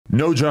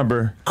No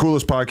Jumper,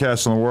 coolest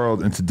podcast in the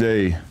world. And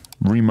today,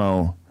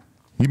 Remo,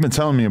 you've been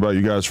telling me about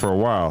you guys for a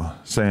while,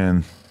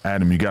 saying,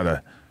 Adam, you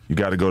gotta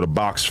go to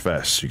Box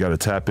Fest. You gotta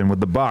tap in with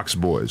the Box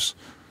Boys.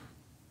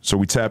 So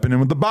we tapping in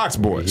with the Box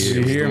Boys.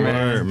 You're here,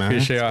 man.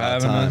 Appreciate y'all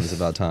having us. It's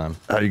about time.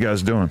 How you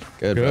guys doing?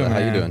 Good, brother. How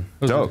you doing?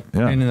 Dope.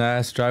 Yeah. In the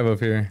ass drive up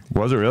here.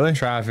 Was it really?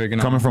 Traffic.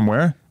 And Coming from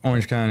where?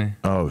 Orange County.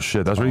 Oh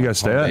shit, that's where you guys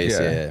stay at?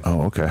 Yeah.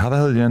 Oh, okay. How the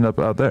hell did you end up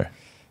out there?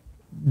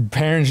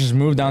 Parents just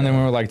moved down there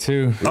when we were like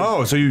 2.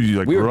 Oh, so you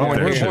like grew up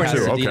there? We were born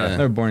here. Okay. They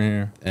were born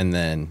here. And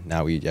then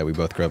now we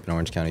both grew up in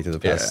Orange County through the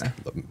past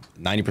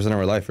 90% of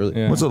our life, really.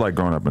 Yeah. What's it like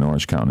growing up in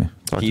Orange County?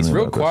 It's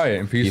real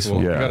quiet and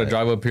peaceful. Yeah. You got to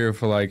drive up here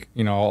for like,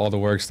 you know, all the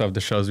work stuff, the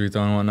shows we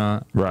throw and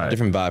whatnot. Right.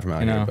 Different vibe from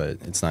out here,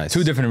 but it's nice.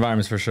 2 different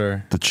environments for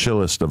sure. The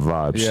chillest of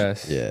vibes.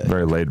 Yes. Yeah.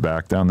 Very laid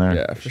back down there.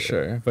 Yeah, for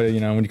sure. But you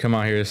know, when you come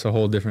out here, it's a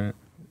whole different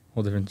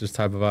just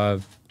type of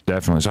vibe.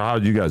 Definitely. So how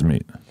did you guys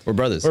meet? We're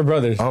brothers. We're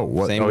brothers. Oh,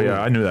 what? Same Oh, room.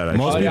 yeah, I knew that.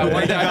 Actually. Oh, yeah,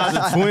 one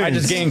day I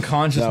just gained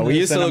consciousness. No, we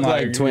used to look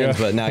like twins,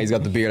 yeah. but now he's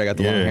got the beard, I got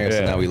the long hair,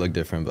 so now we look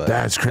different. But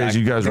That's crazy.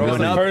 You guys Bro, really...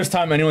 the first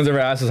time anyone's ever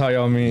asked us how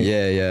y'all meet.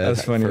 Yeah.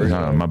 That's funny.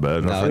 No, my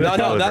bad.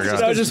 No,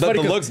 that's just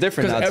funny. The look's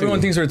different now, because everyone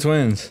too. thinks we're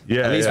twins.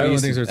 Yeah, At least yeah.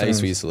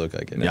 we used to look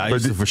like it. Yeah, I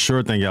used to for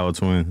sure think y'all were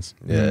twins.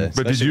 Yeah.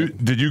 But did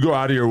you go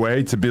out of your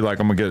way to be like,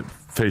 I'm gonna get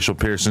facial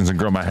piercings and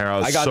grow my hair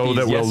out so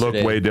that we'll look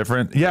way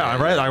different?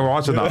 Yeah, right. I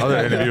watched the other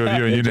interview with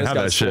you and you didn't have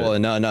that shit.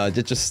 No,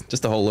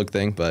 just the whole look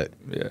thing. But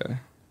yeah,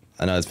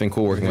 I know it's been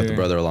cool working with the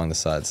brother along the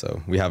side.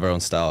 So we have our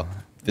own style,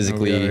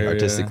 physically,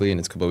 artistically, and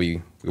it's cool. But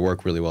we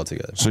work really well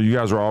together. So you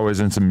guys were always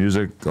into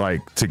music,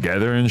 like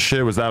together and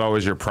shit. Was that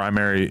always your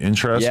primary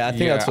interest? Yeah, I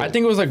think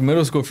it was like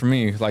middle school for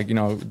me. Like, you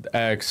know,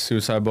 X,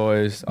 Suicide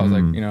Boys. I was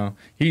like, you know,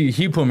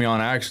 he put me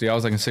on actually. I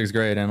was like in 6th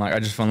grade, and like I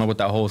just fell in love with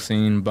that whole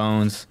scene,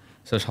 Bones,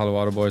 such Hollow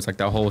Water Boys, like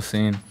that whole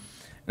scene.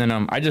 And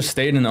then I just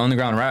stayed in the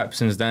underground rap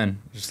since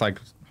then. Just like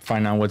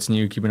finding out what's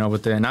new, keeping up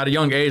with it. And at a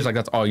young age, like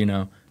that's all you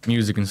know,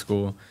 music in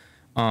school.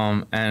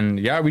 And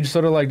yeah, we just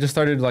sort of like just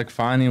started like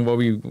finding what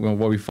we fucked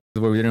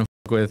with, what we didn't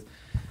fuck with.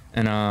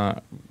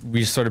 And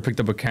we just sort of picked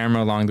up a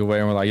camera along the way,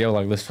 and we're like, yo,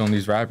 like let's film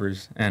these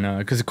rappers. And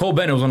because Cole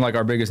Bennett was one of like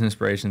our biggest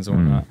inspirations and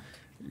whatnot.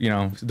 You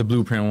know, the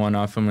Blueprint and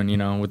whatnot, filming, you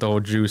know, with the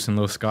whole Juice and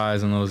Lil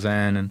Skies and Lil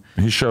Xan. And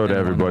he showed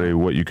everybody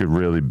what you could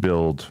really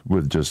build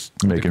with just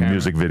making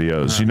music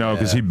videos, you know,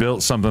 because he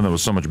built something that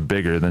was so much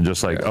bigger than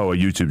just like, oh, a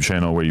YouTube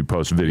channel where you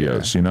post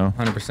videos, you know?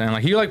 100%.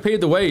 Like he like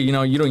paved the way, you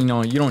know, you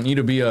don't need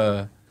to be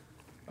a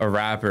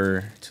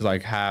rapper to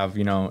like have,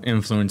 you know,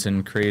 influence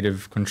and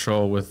creative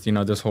control with, you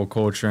know, this whole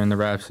culture and the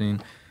rap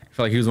scene. I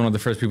feel like he was one of the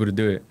first people to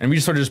do it. And we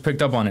just sort of just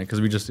picked up on it because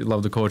we just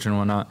love the culture and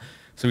whatnot.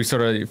 So we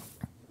sort of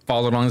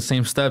followed along the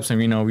same steps,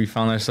 and you know, we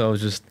found ourselves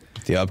just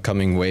the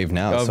upcoming wave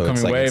now. The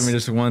upcoming wave, and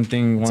just one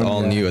thing. It's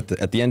all new. At the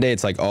end of the day,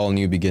 it's like all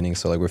new beginnings.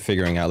 So like we're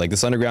figuring out like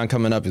this underground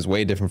coming up is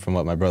way different from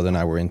what my brother and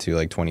I were into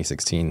like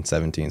 2016,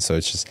 17. So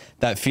it's just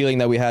that feeling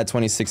that we had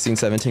 2016,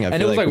 17.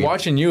 And it was like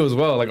watching you as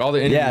well, like all the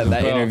interviews. Yeah,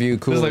 that interview,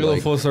 cool. It was like a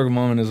little full circle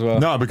moment as well.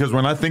 No, because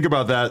when I think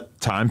about that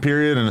time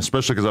period, and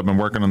especially because I've been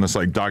working on this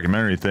like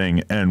documentary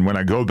thing, and when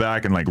I go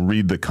back and like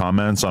read the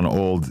comments on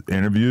old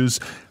interviews,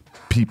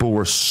 people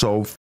were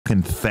so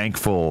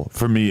thankful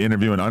for me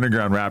interviewing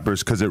underground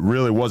rappers because it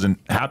really wasn't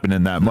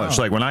happening that much.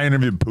 Like when I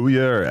interviewed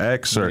Puya or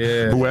X or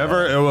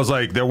whoever, it was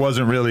like there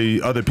wasn't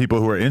really other people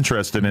who were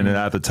interested in it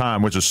at the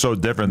time, which is so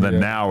different than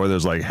now where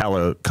there's like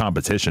hella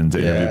competition to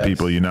interview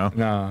people, you know?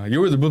 No,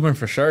 you were the blueprint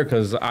for sure,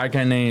 because I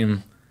can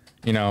name,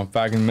 you know,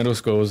 back in middle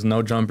school, it was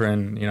No Jumper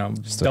and, you know,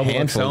 just Double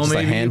XL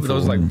maybe,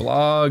 those like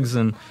blogs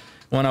and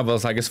one of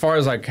us, like as far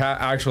as like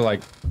actual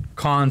like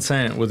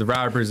content with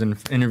rappers and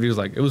interviews,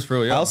 like it was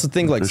really. I also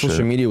think like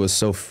social media was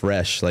so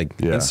fresh. Like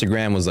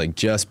Instagram was like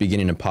just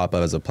beginning to pop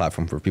up as a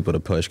platform for people to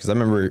push. Because I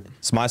remember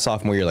it's my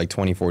sophomore year, like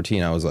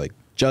 2014, I was like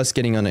just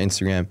getting on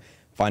Instagram,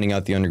 finding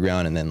out the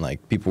underground, and then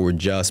like people were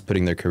just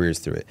putting their careers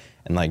through it.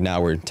 And like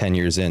now we're 10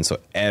 years in, so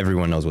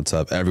everyone knows what's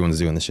up. Everyone's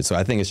doing this shit. So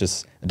I think it's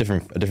just a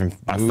different.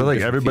 I feel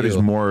like everybody's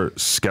more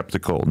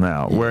skeptical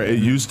now. Where it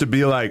used to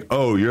be like,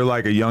 oh, you're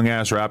like a young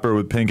ass rapper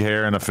with pink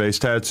hair and a face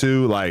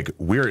tattoo. Like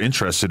we're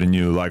interested in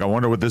you. Like I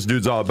wonder what this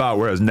dude's all about.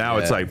 Whereas now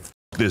it's like, F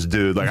this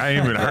dude. Like I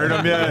ain't even heard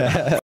him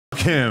yet. F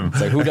him.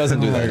 It's like who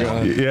doesn't do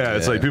that? Yeah,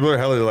 it's like people are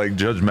hella like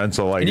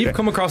judgmental. Like, and you've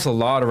come across a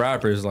lot of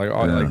rappers, like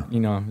like you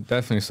know,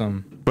 definitely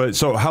some. But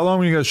so how long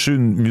were you guys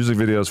shooting music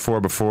videos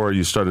for before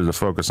you started to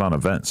focus on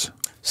events?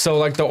 So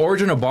like the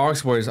origin of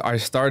Box Boys, I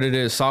started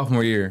it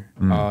sophomore year,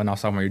 not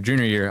sophomore year,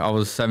 junior year. I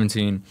was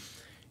 17.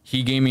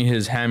 He gave me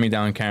his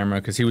hand-me-down camera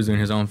because he was doing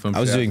his own film. I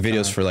was doing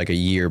videos for like a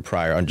year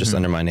prior, just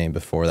under my name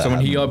before that. So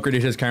when he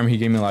upgraded his camera, he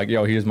gave me like,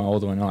 yo, here's my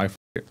old one. And I'm like,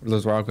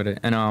 let's rock with it.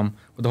 And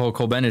with the whole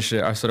Cole Bennett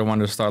shit, I sort of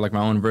wanted to start like my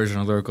own version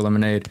of Lyrical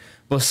Lemonade,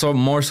 but so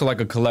more so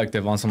like a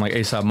collective on some like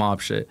ASAP Mob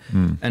shit.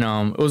 And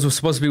it was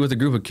supposed to be with a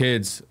group of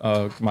kids,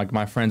 like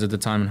my friends at the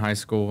time in high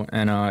school.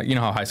 And you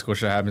know how high school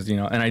shit happens, you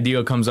know, an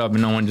idea comes up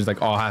and no one just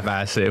like all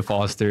half-ass it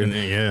falls through.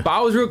 But I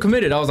was real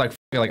committed. I was like,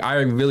 I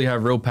really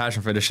have real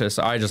passion for this shit.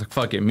 So I just like,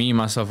 fuck it, me,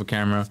 myself, a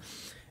camera.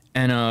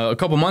 And a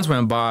couple months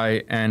went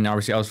by, and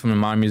obviously I was filming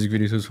my music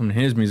videos, he was filming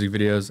his music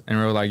videos, and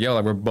we were like, yo,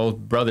 like we're both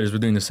brothers, we're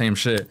doing the same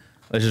shit.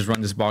 Let's just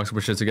run this box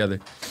with shit together.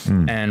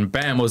 And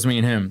bam, it was me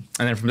and him.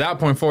 And then from that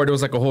point forward, it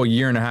was like a whole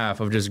year and a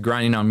half of just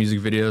grinding out music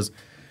videos,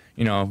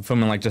 you know,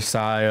 filming like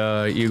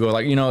Josiah, Ego,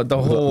 like, you know, the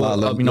whole,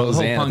 you know, the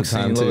whole punk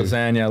scene, Lil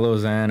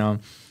Xan.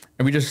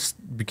 And we just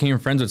became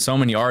friends with so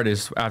many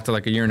artists after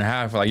like a year and a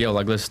half. We're like, yo,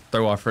 like let's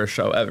throw our first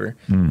show ever.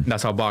 And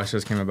that's how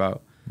Boxers came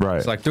about.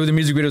 Right. So like through the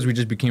music videos, we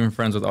just became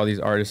friends with all these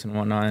artists and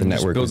whatnot. The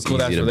network was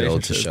easy to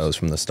build to shows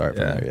from the start.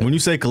 Yeah. From there, When you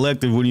say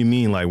collective, what do you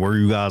mean? Like, were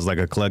you guys like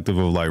a collective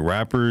of like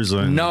rappers?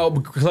 Or No,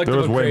 collective. There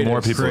was of way creators.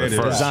 more people at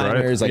first,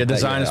 designers, right? like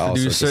Designers, all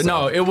sorts of producers. stuff.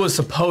 No, it was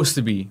supposed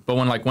to be, but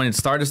when it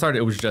started,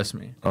 it was just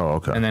me. Oh,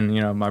 okay. And then,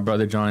 you know, my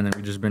brother joined, and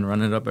we've just been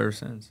running it up ever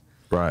since.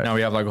 Right. Now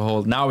we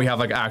have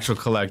like actual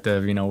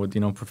collective, you know, with,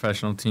 you know,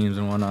 professional teams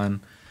and whatnot. And,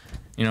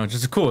 you know,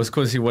 just cool. It's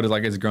cool to see what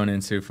it's grown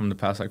into from the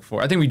past like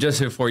 4. I think we just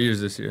hit 4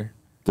 years this year.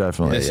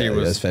 Definitely. This year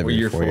was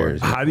year 4. Years.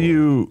 How do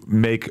you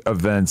make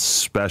events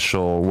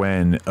special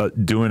when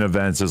doing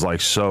events is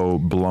like so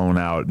blown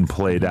out and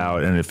played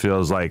out, and it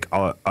feels like,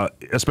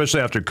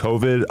 especially after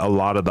COVID, a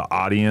lot of the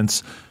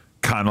audience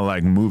kind of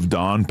like moved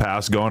on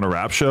past going to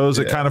rap shows.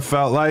 It kind of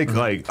felt like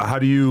how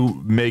do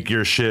you make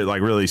your shit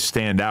like really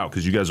stand out?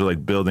 Because you guys are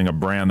like building a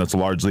brand that's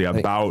largely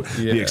about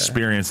the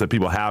experience that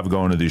people have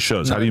going to these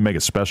shows. How do you make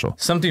it special?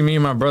 Something me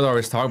and my brother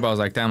always talk about is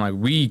like, damn, like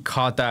we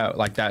caught that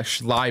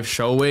live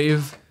show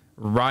wave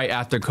right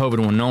after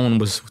COVID, when no one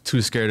was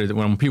too scared,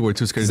 when people were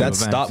too scared to do events.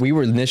 Stopped. We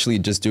were initially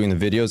just doing the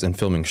videos and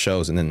filming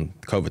shows, and then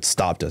COVID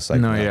stopped us.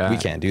 Like, we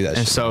can't do that.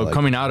 And shit. so like,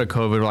 coming out of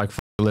COVID, we're like,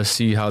 let's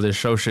see how this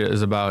show shit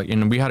is about. You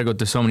know, we had to go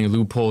through so many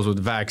loopholes with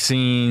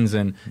vaccines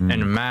and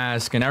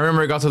masks. And I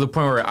remember it got to the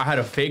point where I had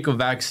a fake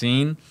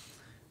vaccine.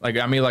 Like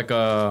I made like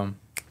a,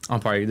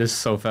 this is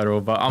so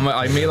federal, but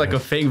I made like a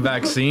fake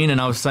vaccine,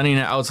 and I was sending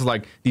it out to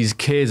like these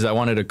kids that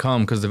wanted to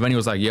come, because the venue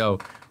was like, yo,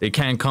 they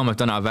can't come if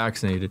they're not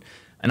vaccinated.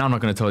 And I'm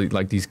not gonna tell you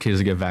like these kids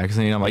to get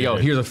vaccinated. I'm like, yo,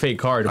 here's a fake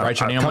card. Write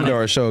your name on it. Come to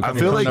our show. I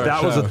feel like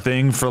that was a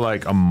thing for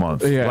like a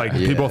month. Like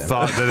people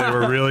thought that they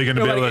were really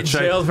gonna be able to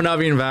check. Jailed for not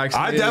being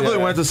vaccinated. I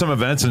definitely went to some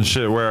events and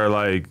shit where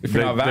like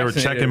they were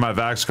checking my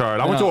vax card.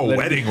 I went to a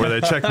wedding where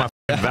they checked my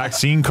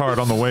vaccine card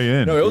on the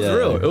way in. No, it was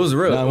real. It was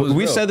real. No,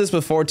 we said this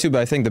before too, but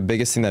I think the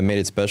biggest thing that made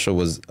it special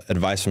was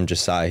advice from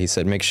Josiah. He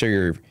said, make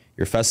sure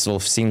your festival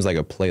seems like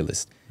a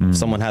playlist. If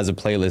someone has a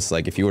playlist,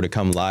 like if you were to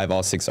come live,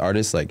 all 6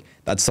 artists, like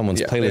that's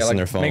someone's playlist like, in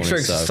their phone. Make sure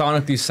and stuff.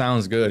 sonically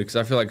sounds good, because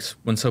I feel like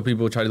when some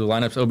people try to do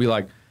lineups, it'll be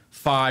like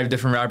 5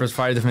 different rappers,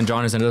 5 different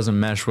genres, and it doesn't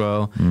mesh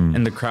well,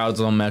 and the crowds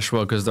don't mesh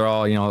well because they're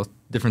all, you know,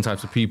 different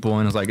types of people,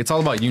 and it's like it's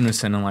all about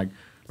unison and like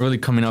really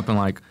coming up and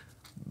like,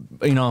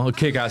 you know, a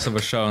kick ass of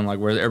a show, and like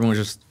where everyone's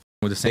just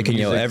with the same. They can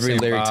yell every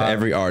lyric to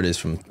every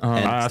artist from.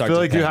 I feel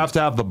like you have to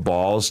have the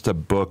balls to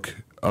book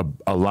a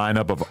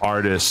lineup of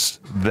artists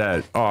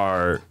that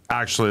are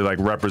actually like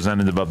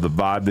representative of the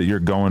vibe that you're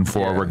going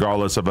for,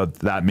 regardless of if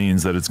that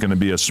means that it's going to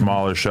be a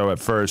smaller show at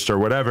first or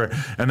whatever.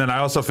 And then I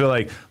also feel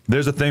like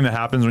there's a thing that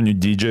happens when you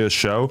DJ a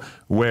show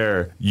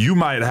where you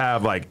might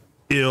have like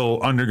ill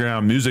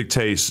underground music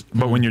taste,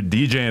 but when you're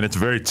DJing, it's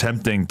very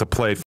tempting to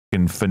play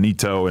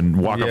Finito and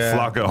Waka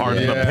Flocka, Hard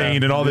in the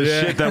Pain, and all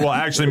this shit that will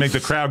actually make the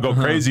crowd go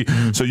crazy.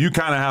 So you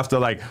kind of have to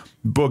like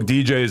book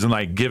DJs and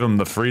like give them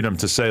the freedom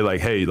to say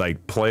like, hey,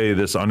 like play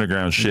this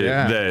underground shit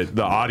that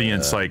the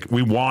audience like.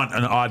 We want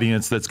an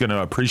audience that's going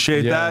to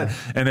appreciate that,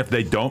 and if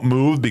they don't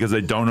move because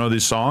they don't know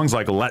these songs,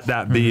 like let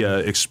that be a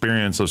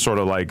experience of sort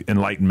of like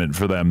enlightenment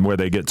for them, where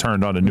they get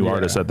turned on to new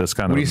artists at this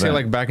kind of. What do you event. say?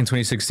 Like back in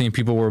 2016,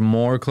 people were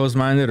more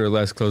closed-minded or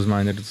less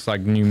closed-minded? It's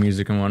like new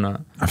music and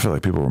whatnot. I feel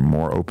like people were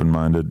more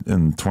open-minded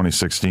in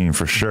 2016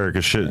 for sure,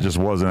 because shit just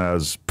wasn't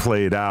as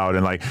played out.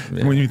 And like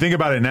when you think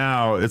about it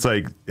now, it's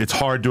like it's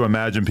hard to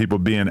imagine people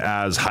being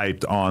as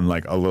hyped on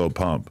like a Lil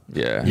Pump.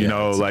 You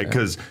know, like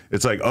because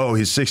it's like, oh,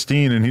 he's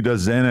 16 and he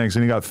does Xanax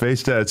and he got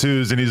face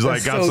tattoos and he's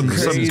like got some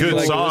good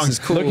like, songs,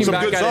 cool. some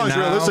good songs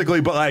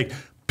realistically, but like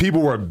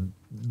people were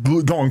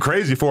going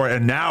crazy for it.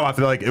 And now I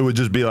feel like it would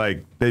just be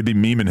like they'd be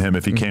memeing him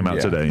if he came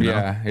out today. You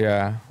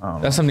know?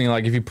 That's something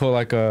like if you put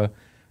like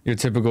your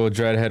typical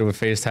dreadhead with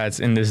face tats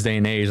in this day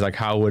and age, like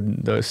how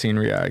would the scene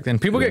react? And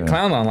people get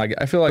clowned on. Like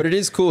I feel like, but it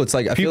is cool. It's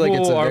like I feel people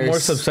like it's are more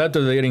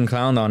susceptible to getting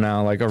clowned on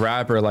now. Like a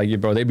rapper, like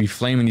bro, they be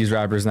flaming these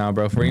rappers now,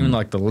 bro, for even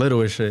like the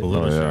littlest shit.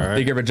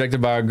 They get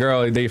rejected by a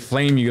girl, they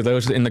flame you.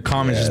 Those in the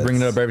comments just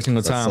bringing it up every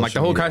single time. Like the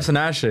whole Kai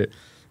Cenat shit.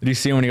 Did you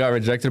see when he got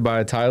rejected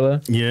by Tyler?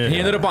 Yeah. He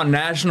ended up on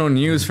national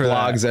news for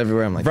blogs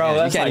everywhere. I'm like,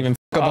 bro, you can't even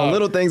fuck up on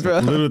little things, bro.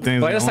 Little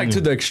things. Like that's like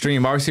to the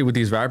extreme. Obviously, with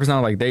these rappers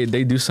now, like they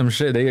do some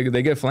shit.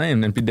 They get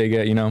flamed and they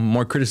get, you know,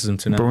 more criticism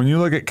too now. But when you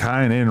look at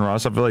Kai and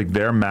Ross, I feel like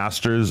they're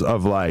masters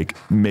of like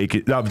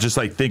just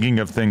like thinking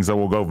of things that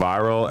will go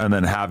viral and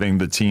then having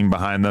the team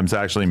behind them to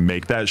actually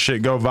make that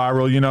shit go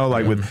viral. You know,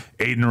 like with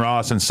Aiden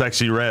Ross and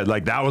Sexy Red,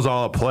 like that was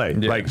all a play.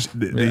 Like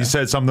he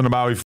said something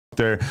about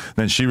her.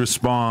 Then she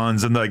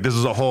responds, and like this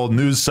is a whole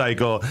news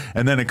cycle,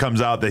 and then it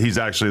comes out that he's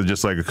actually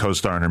just like a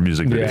co-star in her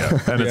music video,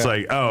 and it's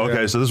like, oh,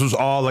 okay, so this was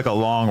all like a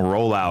long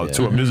rollout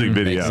to a music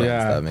video.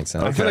 That makes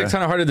sense. I feel like it's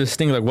kind of hard to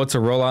distinguish like what's a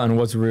rollout and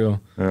what's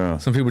real. Yeah.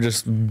 Some people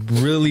just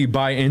really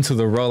buy into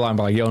the rollout and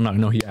be like, yo,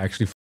 no, he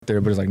actually f***ed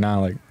her, but it's like, nah,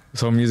 like this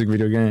whole music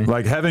video game.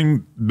 Like having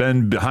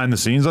been behind the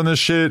scenes on this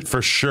shit,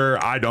 for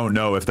sure, I don't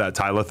know if that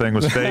Tyler thing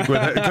was fake,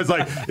 because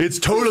like it's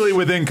totally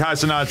within Kai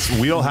Cenat's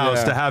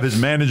wheelhouse to have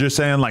his manager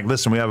saying like,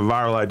 listen, we have a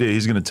viral idea.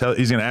 He's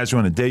gonna ask you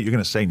on a date. You're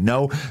gonna say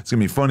no. It's gonna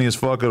be funny as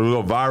fuck.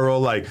 It'll go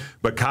viral. Like,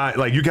 but Kai,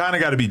 like you kind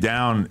of got to be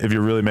down if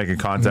you're really making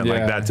content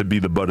like that to be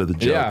the butt of the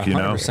joke. You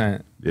know?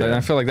 100%. Yeah. And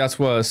I feel like that's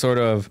what sort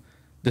of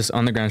this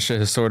underground shit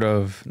is sort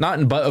of not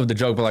in butt of the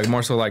joke, but like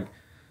more so like.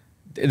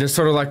 There's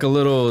sort of like a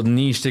little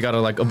niche they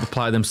gotta like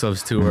apply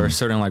themselves to, or a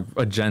certain like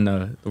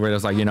agenda where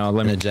there's like, you know,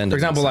 let me, for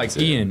example, like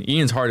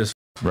Ian's hard as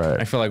right.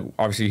 I feel like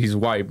obviously he's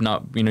white,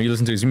 not, you know, you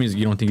listen to his music,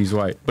 you don't think he's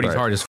white, but he's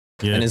hard as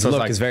and his look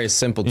like, is very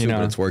simple too,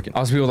 but it's working.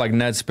 Also people like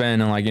Ned Spin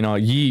and like, you know,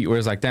 Yeet, where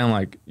it's like, damn,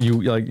 like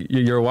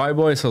you're a white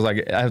boy, so it's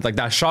like I have like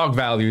that shock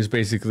value is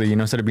basically, you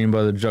know, instead of being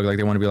by the joke, like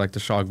they want to be like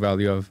the shock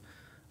value of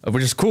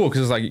which is cool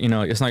because it's like, you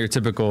know, it's not your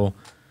typical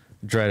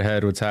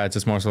dreadhead with tats.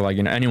 It's more so like,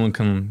 you know, anyone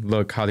can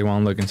look how they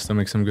want to look and still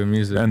make some good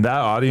music. And that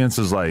audience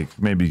is like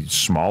maybe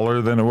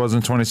smaller than it was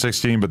in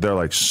 2016, but they're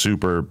like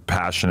super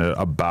passionate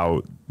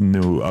about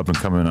new up and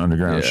coming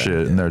underground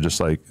shit. And they're just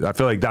like, I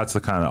feel like that's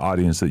the kind of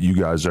audience that you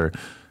guys are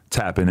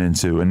tapping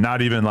into, and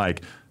not even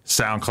like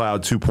SoundCloud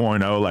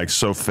 2.0, like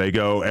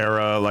Sofago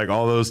era, like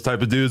all those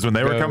type of dudes when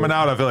they were coming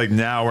out. I feel like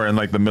now we're in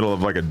like the middle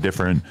of like a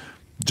different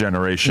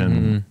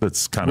generation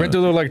that's kind of we're through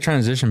a little like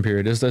transition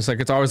period. It's like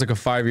it's always like a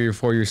 5-year,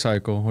 4-year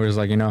cycle where it's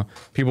like, you know,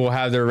 people will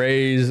have their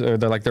raise or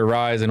their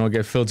rise and it'll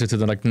get filtered to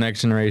the like next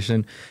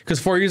generation.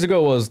 Because 4 years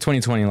ago was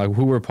 2020. Like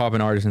who were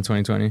popping artists in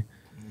 2020?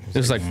 It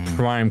was like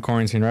prime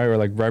quarantine, right? Or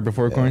like right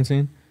before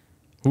quarantine.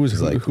 Who was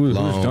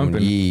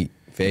jumping? Yeet,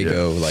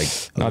 Fago, like.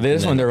 No,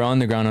 this one they were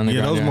underground.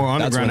 Yeah, those more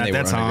underground at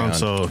that time.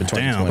 So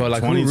damn. But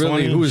like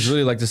who was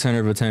really like the center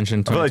of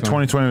attention? I feel like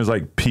 2020 was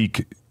like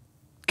peak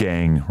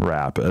gang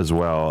rap as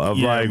well, of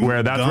like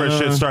where that's where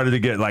shit started to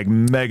get like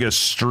mega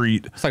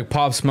street. It's like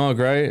Pop Smoke,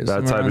 right?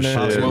 That type of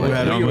shit.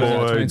 Like Young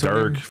Boy,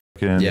 Dirk,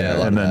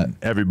 and then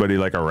everybody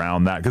like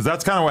around that, because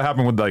that's kind of what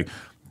happened with like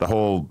the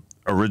whole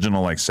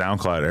original like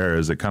SoundCloud era.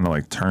 Is it kind of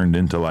like turned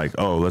into like,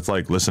 oh, let's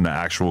like listen to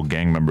actual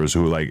gang members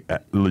who like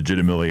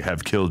legitimately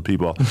have killed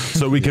people,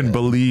 so we can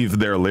believe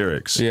their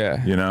lyrics.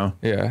 Yeah, you know.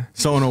 Yeah.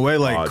 So in a way,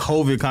 like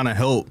COVID kind of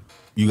helped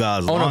you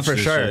guys. Oh no, for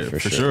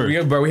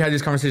sure. Bro, we had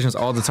these conversations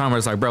all the time where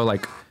it's like, bro,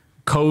 like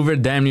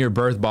COVID damn near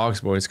birth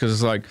Box Boys, because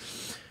it's like,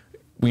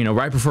 you know,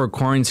 right before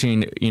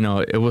quarantine, you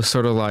know, it was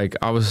sort of like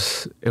it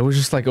was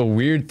just like a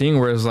weird thing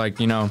where it's like,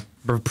 you know,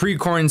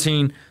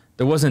 pre-quarantine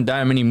there wasn't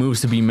that many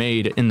moves to be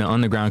made in the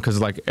underground because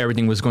like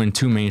everything was going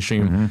too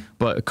mainstream,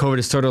 but COVID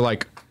is sort of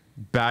like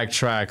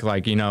backtrack,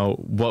 like, you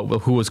know,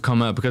 who was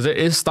coming up, because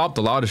it stopped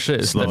a lot of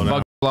shit. It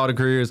fucked a lot of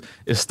careers.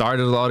 It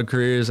started a lot of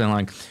careers, and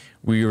like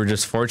we were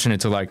just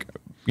fortunate to like,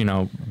 you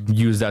know,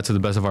 use that to the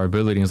best of our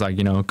ability. It's like,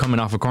 you know, coming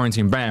off of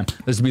quarantine, bam,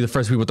 let's be the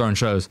first people throwing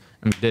shows,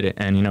 and we did it.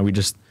 And you know, we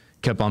just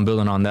kept on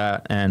building on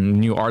that, and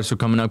new artists were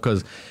coming up,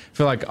 because I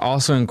feel like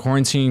also in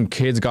quarantine,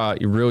 kids got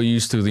real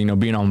used to, you know,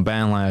 being on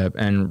BandLab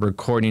and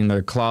recording in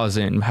their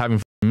closet and having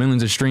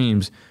millions of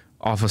streams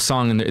off a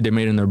song they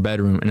made in their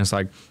bedroom. And it's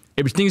like,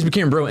 things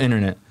became real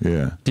internet.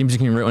 Yeah. Things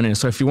became real internet.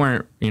 So if you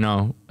weren't, you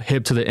know,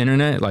 hip to the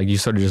internet, like you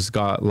sort of just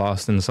got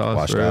lost in the sauce.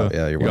 Washed out.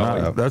 Yeah, you're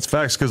washed out. That's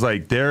facts, because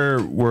like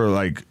there were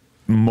like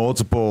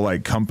multiple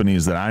like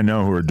companies that I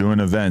know who are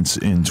doing events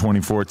in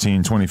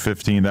 2014,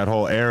 2015, that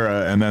whole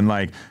era, and then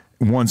like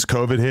once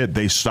COVID hit,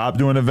 they stopped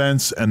doing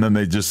events, and then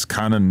they just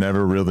kind of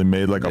never really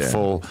made like a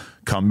full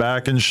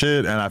comeback and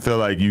shit. And I feel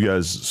like you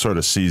guys sort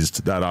of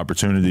seized that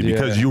opportunity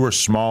because you were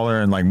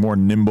smaller and like more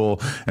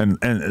nimble. And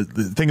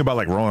think about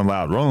like Rolling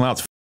Loud. Rolling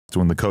Loud's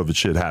when the COVID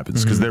shit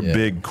happens, because they're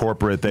big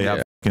corporate. They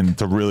have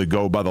to really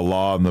go by the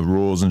law and the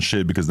rules and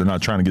shit, because they're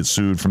not trying to get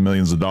sued for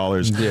millions of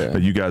dollars.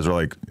 But you guys are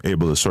like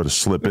able to sort of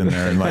slip in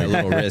there and like a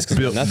little risk,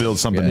 build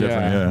something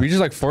different. We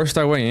just like forced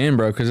our way in,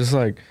 bro, because it's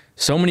like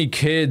so many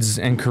kids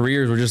and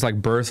careers were just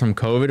like birthed from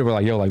COVID. We're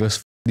like, yo, like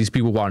let's these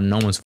people while no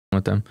one's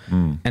with them,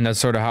 and that's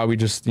sort of how we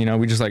just, you know,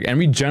 we just like, and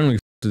we generally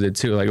with it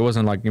too. Like it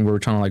wasn't like we were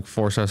trying to like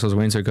force ourselves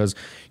into it, because,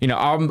 you know,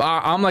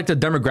 I'm like the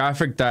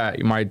demographic that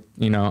might,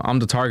 you know, I'm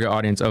the target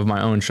audience of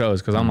my own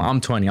shows, because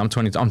I'm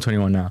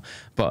 21 now.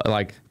 But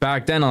like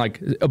back then, like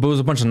it was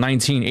a bunch of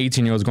 19,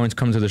 18-year-olds going to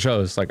come to the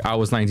shows. Like I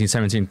was 19,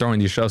 17 throwing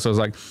these shows. So it was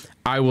like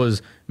I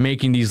was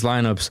making these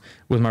lineups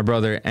with my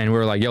brother, and we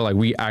were like, yo, like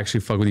we actually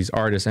fuck with these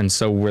artists, and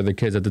so were the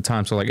kids at the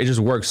time. So like it just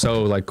works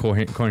so like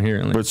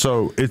coherently. But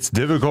so it's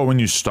difficult when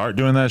you start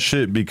doing that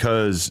shit,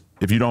 because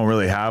if you don't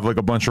really have like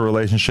a bunch of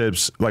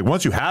relationships, like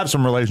once you have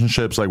some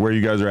relationships, like where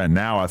you guys are at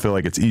now, I feel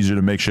like it's easier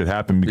to make shit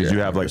happen, because you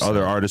have like 100%.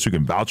 Other artists who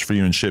can vouch for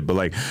you and shit. But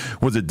like,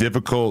 was it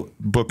difficult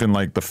booking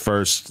like the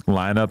first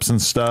lineups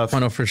and stuff? I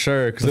know for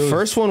sure. The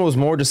first one was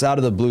more just out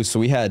of the blue. So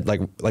we had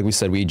like we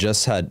said, we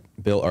just had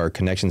built our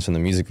connections from the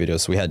music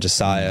videos. So we had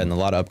Josiah and a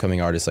lot of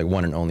upcoming artists like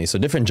One and Only. So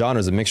different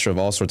genres, a mixture of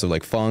all sorts of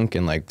like funk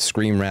and like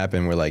scream rap.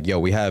 And we're like, yo,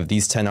 we have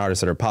these 10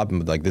 artists that are popping,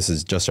 but like this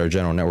is just our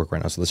general network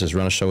right now. So let's just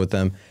run a show with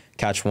them,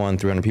 catch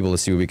 300 people to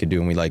see what we could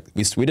do. And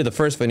we did the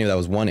first venue that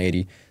was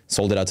 180,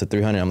 sold it out to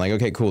 300. I'm like,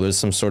 okay, cool. There's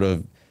some sort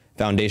of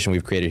foundation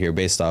we've created here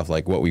based off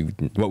like what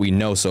we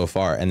know so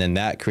far, and then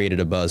that created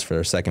a buzz for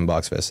our second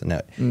Box Fest, and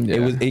that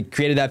it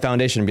created that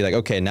foundation to be like,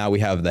 okay, now we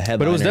have the headliner.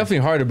 But it was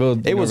definitely hard to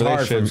build. It was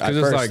hard because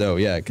it's like though,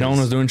 yeah. No one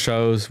was doing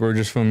shows. We were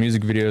just filming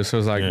music videos. So it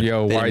was like,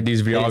 yo, why are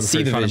these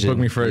videographers trying to book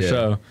me for a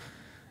show?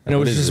 And it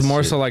was just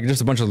more so like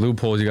just a bunch of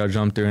loopholes you got to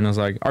jump through. And I was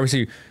like,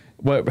 obviously,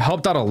 what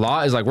helped out a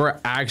lot is like we're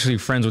actually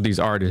friends with these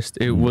artists.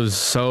 It was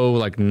so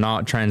like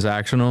not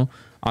transactional.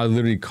 I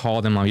literally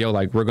called them like, yo,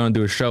 like we're gonna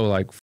do a show,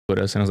 like with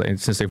us. And I was like,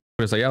 since they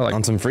was like, yeah, like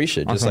on some free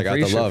shit, just like out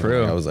the love.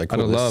 I was like,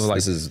 cool,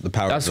 this is the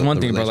power. That's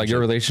one thing, but like your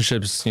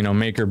relationships, you know,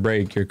 make or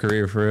break your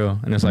career for real.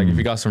 And it's like if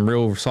you got some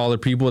real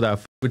solid people that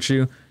with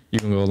you, you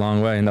can go a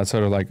long way. And that's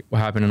sort of like what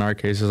happened in our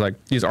case. Is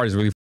like these artists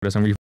really with us,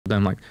 and we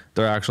them like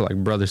they're actual like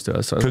brothers to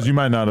us. Because like, you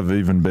might not have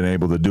even been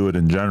able to do it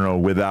in general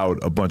without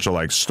a bunch of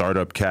like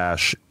startup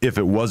cash if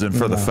it wasn't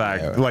for the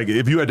fact like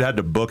if you had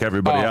to book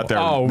everybody out there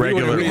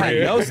regularly. We had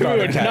no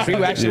startup cash. We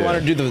actually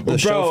wanted to do the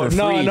show for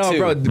free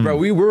too. Bro,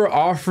 we were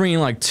offering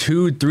like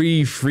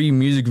 2-3 free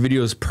music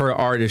videos per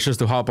artist just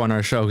to hop on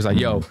our show. Cause like,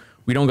 yo,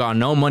 we don't got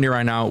no money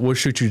right now. We'll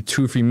shoot you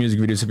 2 free music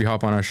videos if you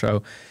hop on our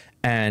show.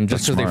 And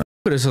just because they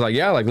put us like,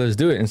 yeah, like let's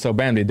do it. And so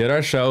bam, they did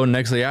our show.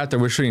 Next day after,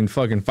 we're shooting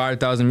fucking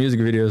 5,000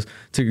 music videos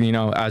to, you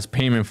know, as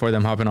payment for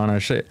them hopping on our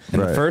shit.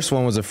 And the first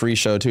one was a free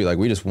show too. Like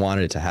we just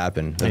wanted it to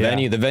happen.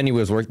 The venue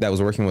was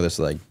working with us.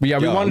 Like, we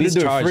wanted to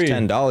do it free.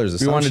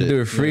 $10. We wanted to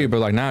do it free, but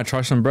like, nah,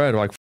 charge some bread,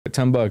 like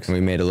 $10. And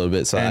we made a little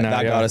bit, so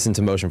that got us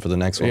into motion for the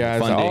next one. Yeah,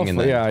 funding and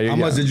then, how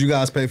much did you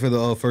guys pay for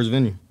the first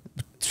venue?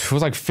 It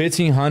was like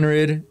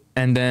 $1,500.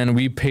 And then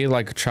we paid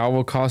like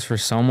travel costs for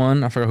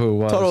someone. I forgot who it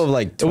was. Total of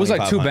like it was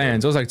like 2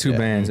 bands. It was like 2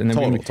 bands. And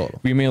then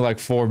we made like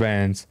 4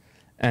 bands.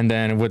 And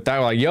then with that,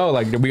 we're like, yo,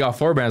 like we got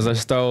 4 bands.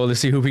 Let's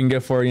see who we can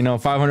get for, you know,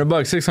 $500,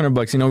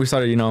 $600. You know, we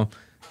started, you know,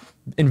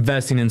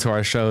 investing into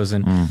our shows.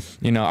 And,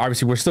 you know,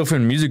 obviously we're still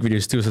filming music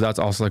videos too. So that's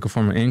also like a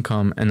form of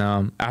income.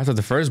 And after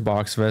the first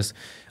Box Fest,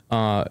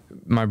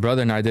 my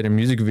brother and I did a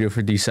music video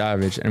for D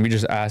Savage. And we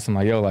just asked him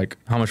like, yo, like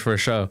how much for a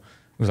show?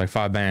 It was like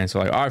 5 bands. So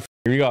like, all right.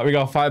 We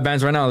got 5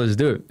 bands right now. Let's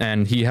do it.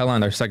 And he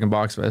headlined our second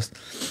Box Fest.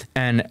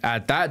 And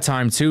at that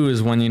time too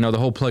is when, you know, the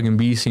whole plug and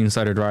B scene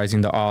started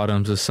rising. The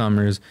Autumns, the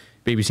Summrs,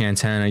 Baby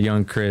Santana,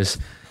 Young Chris.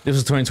 This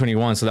was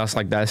 2021, so that's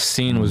like that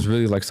scene was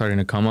really like starting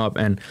to come up.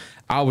 And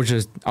I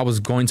was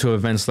going to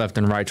events left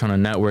and right trying to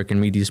network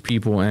and meet these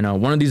people.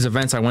 And one of these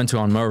events I went to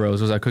on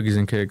Melrose was at Cookies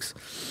and Kicks.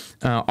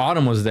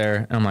 Autumn was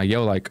there, and I'm like,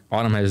 yo, like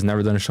Autumn has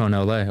never done a show in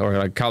LA or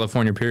like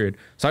California, period.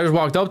 So I just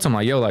walked up to him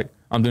like, yo, like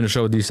I'm doing a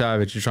show with D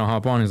Savage. You trying to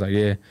hop on? He's like,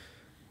 yeah.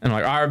 And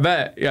like, all right,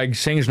 bet. I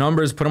exchanged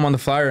numbers, put him on the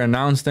flyer,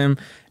 announced him.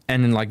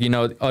 And then like, you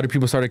know, other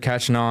people started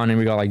catching on, and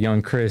we got like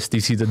Young Chris,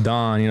 DC the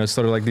Don, you know,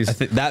 sort of like these.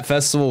 That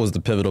festival was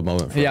the pivotal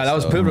moment for us. Yeah, that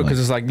was pivotal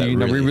because it's like, you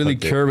know, we really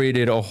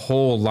curated a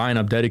whole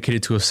lineup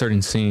dedicated to a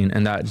certain scene.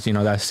 And that, you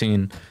know, that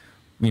scene,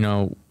 you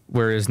know,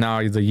 whereas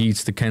now the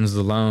Yeats, the Kens,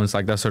 the Lones,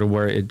 like that's sort of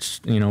where it's,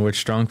 you know, it's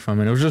strung from.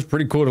 And it was just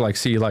pretty cool to like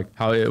see like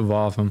how it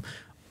evolved from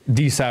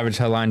D Savage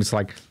headline. It's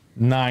like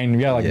 9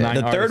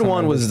 The third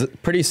one was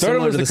pretty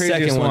similar to the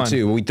second one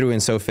too. We threw in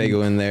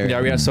Sofago in there.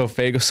 Yeah, we had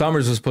Sofago.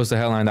 Summrs was supposed to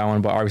headline that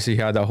one, but obviously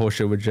he had that whole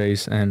shit with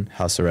Jace and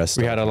House Arrest.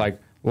 We had a like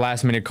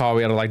last minute call.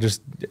 We had to like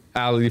just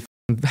alley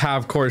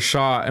half court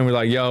shot, and we're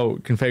like, yo,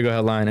 can Fago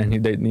headline?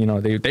 And they you know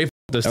they this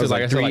too.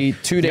 Like I said,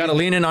 like, 2 days, you gotta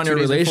lean in on your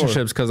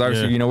relationships because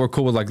obviously you know we're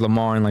cool with like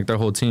Lamar and like their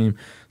whole team.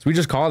 So we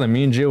just called them.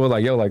 Me and Jill were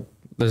like, yo, like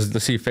let's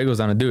see if Fago's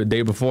down to do it.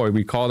 Day before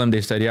we called them, they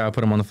said yeah, I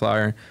put them on the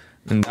flyer.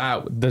 And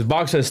the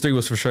Box Fest 3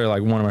 was for sure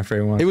like one of my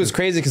favorite ones. It was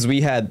crazy because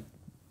we had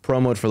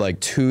promoted for like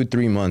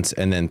 2-3 months,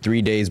 and then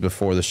 3 days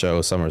before the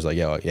show, Summers like,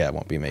 yeah, it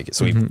won't be make it.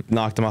 So we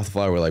knocked him off the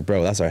flyer. We're like,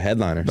 bro, that's our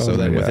headliner. So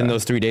then within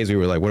those 3 days, we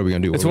were like, what are we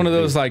gonna do? It's one of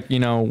those like, you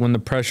know, when the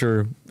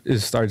pressure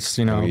starts,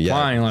 you know,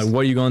 flying, like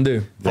what are you gonna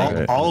do?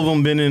 All of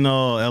them been in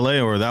LA,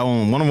 or that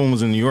one of them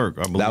was in New York,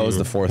 I believe. That was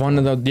the fourth one.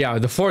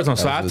 The fourth one.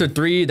 So after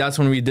 3, that's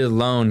when we did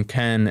Lone,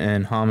 Ken,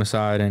 and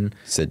Homicide, and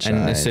Sid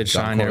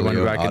Shine.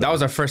 That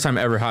was our first time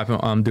ever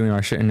doing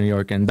our shit in New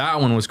York, and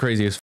that one was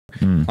crazy as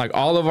like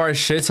all of our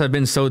shits have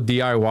been so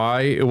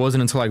DIY. It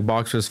wasn't until like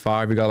Box Fest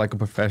 5 we got like a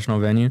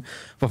professional venue.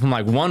 But from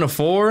like 1 to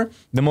 4,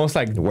 the most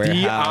like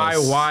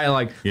DIY,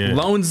 like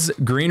Lone's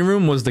green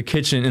room was the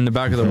kitchen in the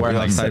back of the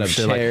warehouse type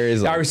shit.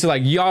 Chairs, like obviously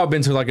like y'all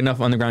been to like enough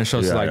underground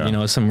shows to like you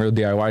know some real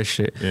DIY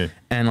shit.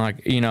 And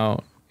like you know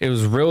it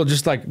was real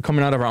just like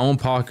coming out of our own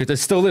pockets. It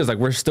still is like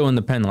we're still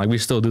independent. Like we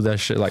still do that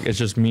shit. Like it's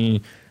just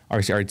me,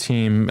 obviously our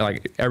team.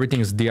 Like everything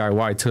is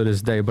DIY to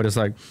this day. But it's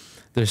like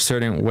there's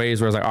certain ways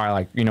where it's like, all right,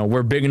 like, you know,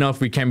 we're big enough,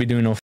 we can't be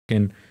doing no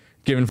fucking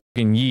giving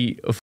fucking Yeet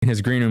in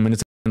his green room, and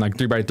it's like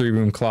 3x3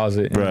 room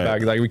closet in the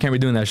back. Like we can't be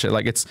doing that shit.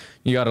 Like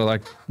you gotta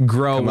like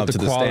grow Come with up the to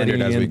the quality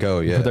standard as we go,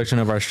 yeah. production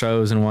of our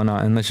shows and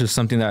whatnot. And that's just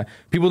something that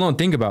people don't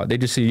think about. They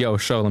just see, yo,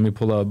 show, let me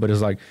pull up. But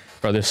it's like,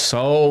 bro, there's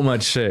so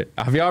much shit.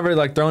 Have you ever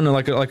like thrown in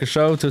like a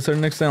show to a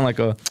certain extent, like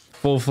a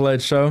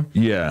full-fledged show?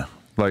 Yeah,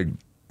 like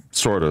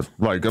sort of.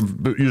 Like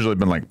I've usually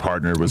been like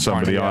partnered with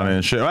somebody on it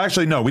and shit.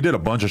 Actually, no, we did a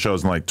bunch of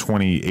shows in like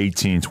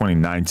 2018,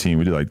 2019.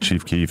 We did like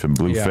Chief Keef and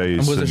Blueface.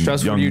 And was it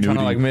stressful for you trying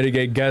to Nudie. like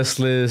mitigate guest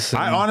lists?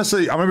 I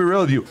honestly, I'm gonna be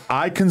real with you.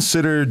 I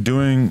consider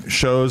doing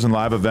shows and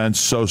live events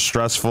so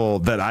stressful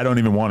that I don't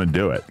even want to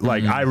do it.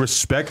 Like I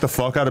respect the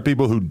fuck out of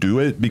people who do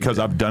it because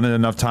I've done it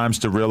enough times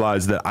to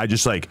realize that I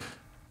just like,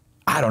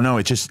 I don't know.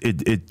 It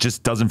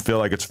just doesn't feel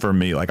like it's for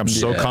me. Like I'm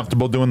so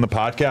comfortable doing the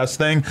podcast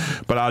thing,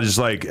 but I just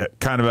like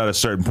kind of at a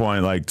certain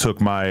point, like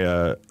took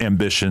my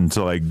ambition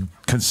to like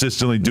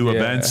consistently do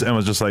events and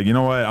was just like, you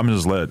know what? I'm gonna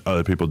just let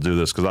other people do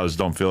this because I just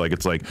don't feel like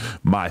it's like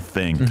my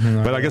thing.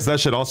 But I guess that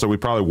shit also, we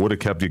probably would have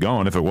kept you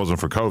going if it wasn't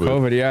for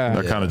COVID.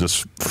 That kind of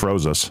just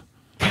froze us.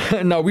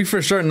 No, we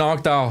for sure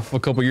knocked off a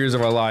couple years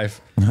of our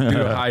life due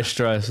to high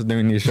stress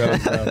doing these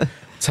shows. Bro.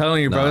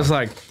 Telling you, bro, it's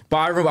like, but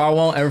I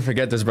won't ever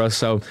forget this, bro.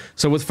 So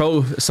with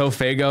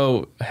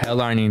Fago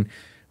headlining,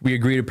 we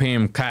agreed to pay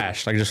him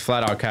cash, like just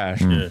flat out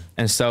cash.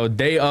 And so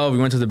day of, we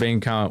went to the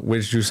bank account,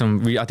 which drew I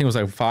think it was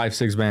like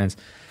 5-6 bands.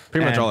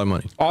 Pretty much all our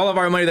money. All of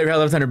our money that we had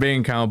left in our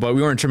bank account, but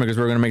we weren't trimming because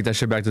we were gonna make that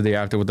shit back the day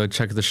after with the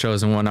check of the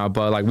shows and whatnot.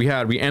 But like we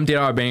emptied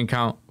out our bank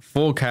account,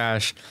 full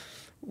cash.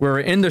 We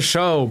were in the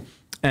show,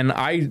 and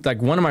I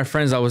like one of my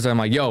friends, I'm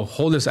like, yo,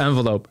 hold this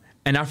envelope.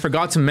 And I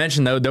forgot to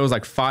mention that there was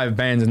like 5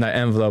 bands in that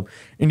envelope.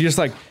 And he just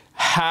like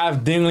half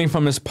dingling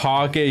from his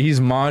pocket.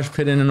 He's mosh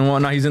pitting and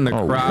whatnot. He's in the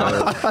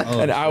crowd.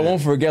 And I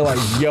won't forget, like,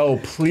 yo,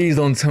 please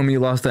don't tell me you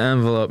lost the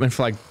envelope. And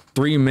for like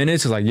 3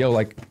 minutes, it's like, yo,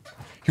 like,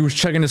 he was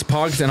checking his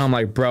pockets, and I'm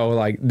like, bro,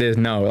 like, there's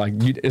no, like,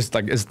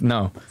 it's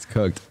no. It's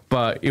cooked.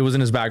 But it was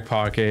in his back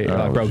pocket.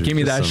 Like, bro, give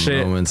me that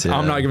shit. Moments,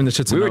 I'm not giving the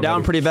shit to We were nobody.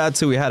 down pretty bad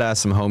too. We had to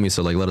ask some homies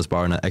to like let us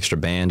borrow an extra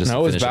band. Just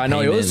No, it was bad.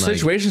 No, it was like,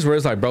 situations where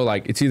it's like, bro,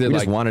 like it's either we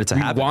like just wanted it to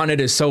happen. We wanted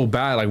it so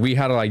bad, like we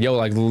had to like, yo,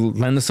 like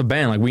lend us a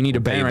band. Like we need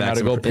a band right now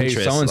to go pay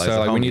so and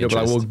so. Like we need to,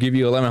 like we'll give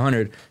you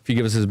 1,100 if you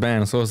give us his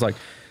band. So it's like,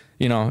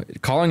 you know,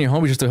 calling your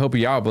homies just to help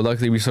you out. But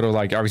luckily, we sort of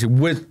like obviously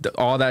with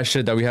all that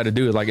shit that we had to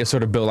do, like it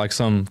sort of built like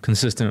some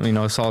consistent, you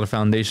know, solid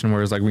foundation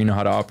where it's like we know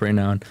how to operate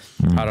now and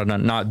how to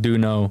not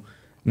do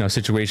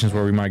situations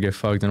where we might get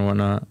fucked and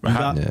whatnot.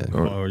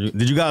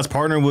 Did you guys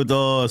partner with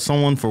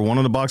someone for one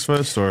of the Box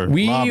Fest or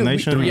Live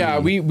Nation?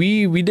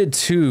 We did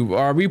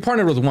 2. We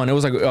partnered with one. It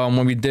was like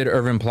when we did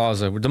Irvin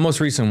Plaza, the most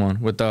recent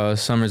one with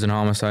Summrs and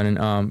Homixide,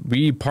 and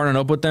we partnered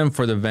up with them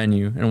for the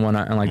venue and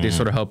whatnot, and like they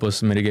sort of help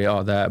us mitigate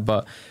all that.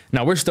 But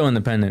now we're still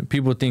independent.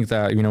 People think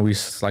that we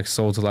like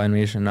sold to Live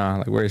Nation. Nah,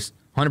 like we're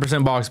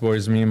 100% Box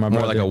Boys, me and my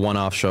brother. More like a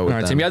one-off show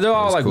with them. Yeah, they're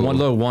all like cool. One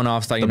little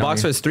one-offs. Like, the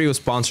Box Fest 3 was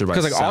sponsored by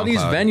because like all these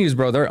venues,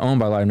 bro, they're owned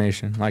by Live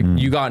Nation. Like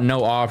you got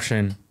no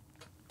option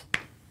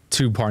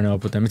to partner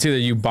up with them. It's either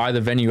you buy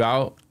the venue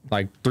out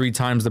like 3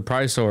 times the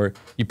price, or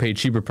you pay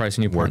cheaper price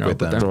and you partner up with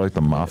them. They're like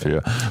the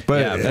mafia.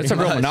 But yeah, that's a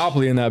real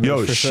monopoly in that.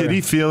 Yo,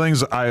 shitty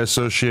feelings I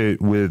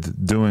associate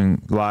with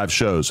doing live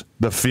shows.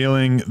 The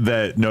feeling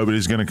that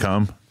nobody's gonna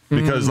come.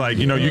 Because like,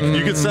 you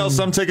can sell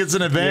some tickets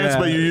in advance,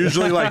 but you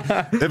usually like,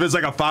 if it's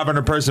like a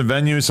 500 person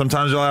venue,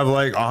 sometimes you'll have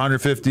like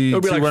 150,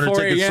 200 like 4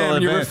 tickets sold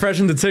in you're advance.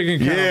 refreshing the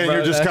ticket count, and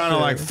you're just kind of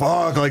like,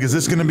 fuck, like, is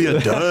this going to be a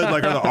dud?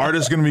 Like, are the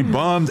artists going to be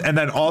bummed? And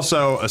then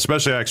also,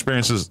 especially our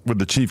experiences with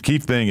the Chief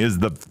Keef thing, is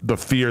the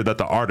fear that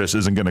the artist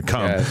isn't going to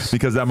come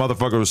because that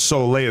motherfucker was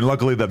so late. And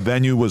luckily the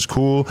venue was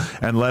cool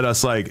and let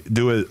us like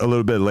do it a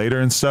little bit later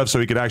and stuff so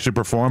he could actually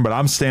perform. But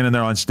I'm standing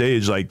there on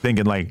stage like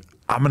thinking like,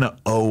 I'm gonna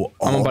owe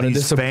all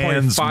these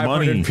fans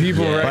money.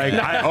 People, right?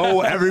 Like I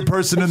owe every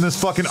person in this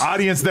fucking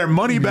audience their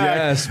money back.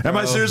 Yes, Am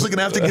I seriously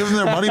gonna have to give them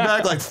their money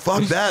back? Like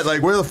fuck that.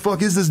 Like where the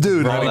fuck is this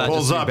dude? And he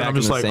pulls up, and I'm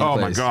just like, oh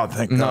my god,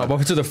 thank God.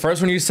 But to the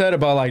first one you said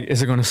about like,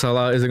 is it gonna sell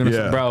out? Is it gonna,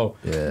 sell? Bro?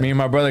 Me and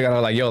my brother got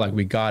like, yo, like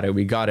we got it,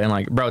 and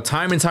like, bro,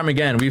 time and time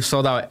again, we've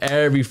sold out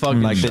every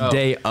fucking like show. the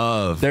day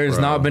of. There's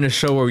not been a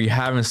show where we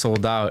haven't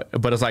sold out,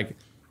 but it's like,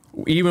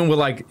 even with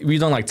like we've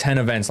done like 10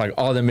 events, like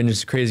all of them been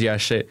just crazy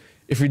ass shit.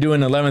 If we do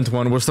an 11th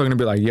one, we're still gonna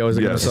be like, yo, is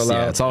it gonna sell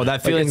out? It's all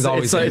that feeling's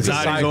always there.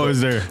 Anxiety's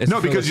always there. No,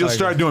 because you'll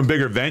start doing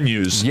bigger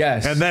venues.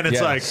 Yes. And then it's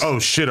like, oh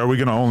shit, are we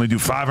gonna only do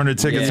 500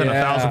 tickets in a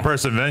 1,000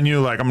 person venue?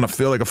 Like I'm gonna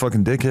feel like a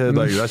fucking dickhead.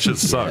 Like that shit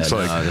sucks.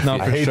 No,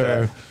 for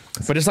sure.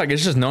 But it's like,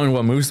 it's just knowing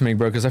what moves to make,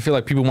 bro. Because I feel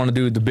like people want to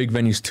do the big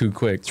venues too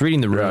quick. It's reading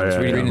the rooms.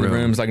 Reading the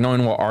rooms, like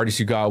knowing what artists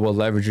you got, what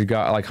leverage you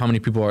got, like how many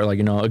people are like,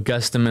 a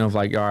guesstimate of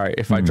like, all right,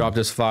 if I drop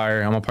this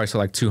flyer, I'm gonna probably sell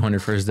like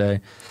 200 first day.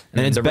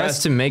 And it's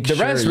best to make sure.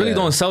 The rest really yeah.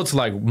 don't sell to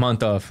like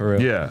month of for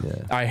real. Yeah.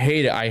 I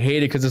hate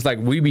it because it's like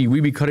we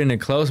be cutting it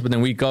close, but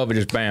then week of it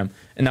just bam.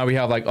 And now we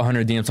have like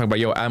 100 DMs talking about,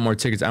 yo, add more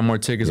tickets. Yeah.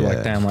 We're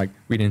like, damn, like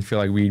we didn't feel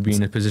like we'd be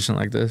in a position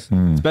like this.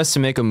 It's best to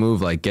make a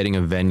move like getting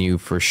a venue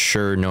for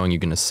sure, knowing you're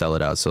gonna sell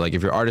it out. So like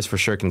if your artist for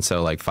sure can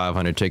sell like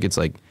 500 tickets,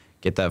 like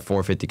get that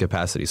 450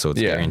 capacity, so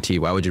it's guaranteed.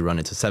 Why would you run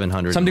it to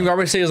 700? Something we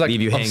always say is like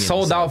leave you a hanging,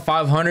 sold out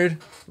 500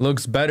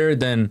 looks better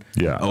than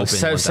open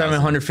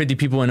 750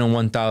 people in a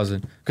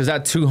 1,000, because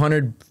that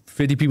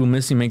 250 people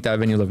missing make that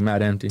venue look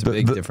mad empty. It's a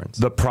big difference.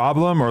 The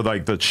problem, or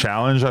like the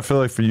challenge, I feel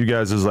like for you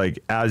guys is like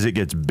as it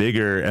gets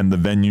bigger and the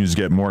venues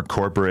get more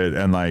corporate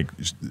and like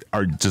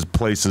are just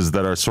places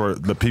that are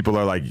the people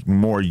are like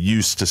more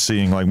used to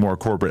seeing like more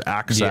corporate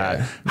acts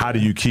at. How do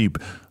you keep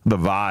the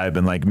vibe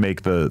and like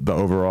make the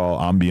overall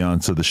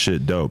ambiance of the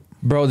shit dope?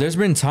 Bro, there's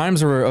been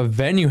times where a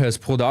venue has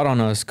pulled out on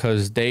us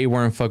because they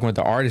weren't fucking with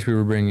the artists we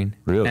were bringing.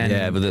 Really? And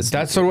yeah, but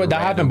that's sort of what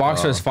that happened.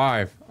 Box Fest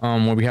 5,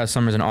 when we had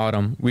Summrs in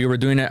autumn. We were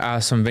doing it at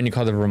some venue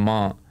called the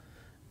Vermont,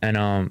 and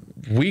a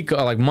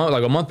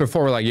month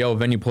before, we're like, yo,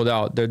 venue pulled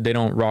out. They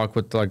don't rock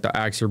with like the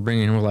acts you're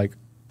bringing. And we're like,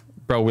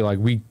 bro,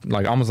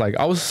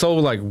 I was so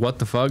like, what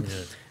the fuck? Yeah.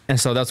 And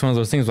so that's one of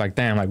those things like,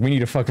 damn, like we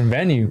need a fucking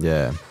venue.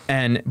 Yeah.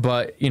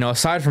 But you know,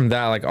 aside from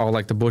that, like all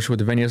like the bullshit with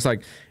the venue, it's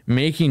like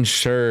making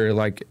sure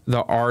like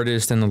the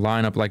artist and the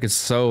lineup, like it's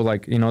so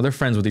like, you know, they're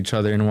friends with each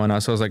other and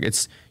whatnot. So it's like,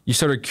 you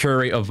sort of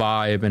curate a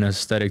vibe and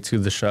aesthetic to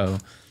the show.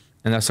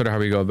 And that's sort of how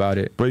we go about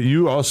it. But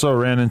you also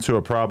ran into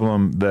a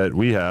problem that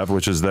we have,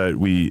 which is that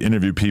we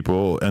interview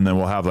people and then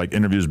we'll have like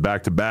interviews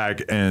back to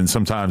back, and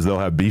sometimes they'll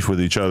have beef with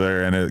each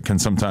other, and it can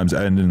sometimes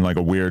end in like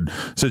a weird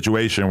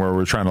situation where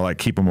we're trying to like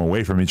keep them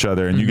away from each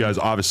other. And you guys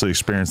obviously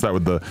experienced that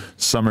with the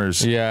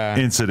Summrs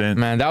incident.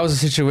 Man, that was a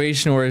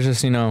situation where it's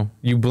just, you know,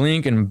 you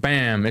blink and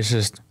bam, it's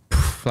just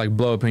poof, like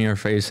blow up in your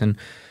face. And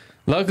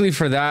luckily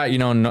for that, you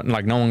know, no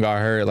one got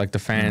hurt. Like the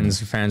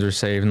fans were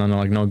safe.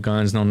 No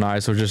guns, no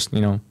knives. So just,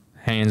 you know,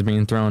 hands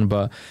being thrown.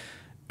 But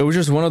it was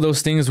just one of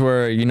those things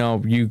where, you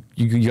know, you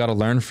got to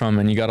learn from,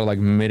 and you got to like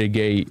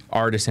mitigate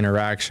artist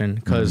interaction,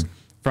 because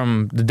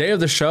from the day of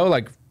the show,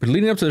 like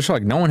leading up to the show,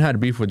 like no one had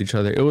beef with each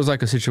other. It was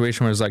like a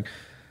situation where it's like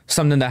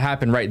something that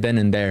happened right then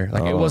and there.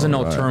 Like it wasn't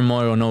no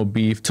turmoil, no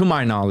beef to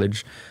my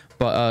knowledge.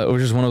 But it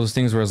was just one of those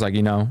things where it's like,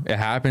 you know, it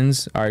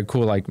happens. All right,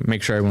 cool. Like,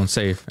 make sure everyone's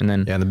safe. And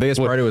then the biggest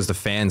part of it was the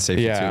fan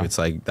safety too. It's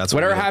like that's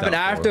whatever happened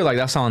after. Like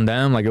that's on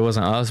them. Like it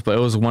wasn't us. But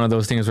it was one of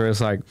those things where it's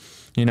like,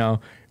 you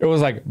know, it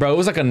was like, bro, it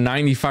was like a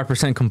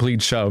 95%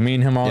 complete show. Me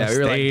and him on stage.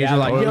 We were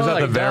like, it was at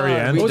the very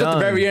end. It was at the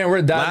very end.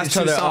 We're dapping each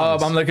other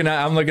up. I'm looking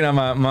at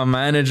my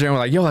manager, and we're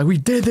like, yo, like we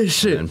did this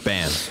shit. And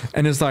bam.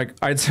 And it's like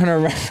I turn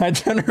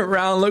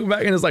around, look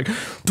back, and it's like,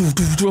 doo,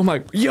 doo, doo. I'm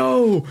like,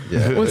 yo,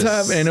 what's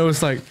happening? And it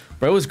was like,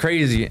 bro, it was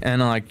crazy.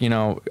 And like, you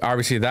know,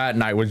 obviously that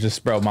night was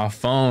just, bro, my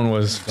phone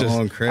was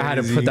just crazy. I had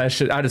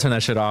to turn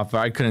that shit off. But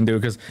I couldn't do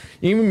it, because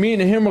even me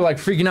and him were like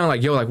freaking out,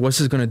 like, yo, like what's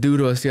this gonna do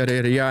to us? Yada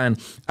yada yada.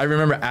 And I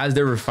remember as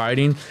they were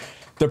fighting,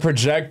 the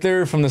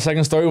projector from the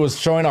second story was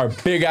showing our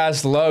big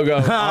ass logo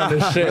on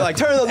the shit. We're like,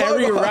 turn the logo.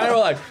 Every round, we're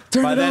like,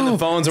 turn By it then off, the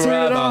phones were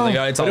up. I was like,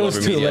 oh, it's all over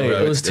too late.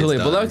 It was too late.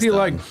 But luckily,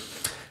 like,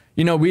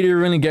 you know, we didn't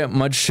really get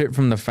much shit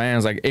from the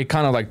fans. Like, it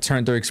kind of like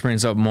turned their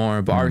experience up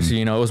more. But obviously,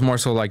 you know, it was more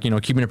so like, you know,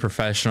 keeping it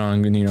professional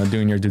and, you know,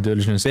 doing your due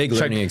diligence. Big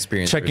learning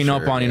experience. Checking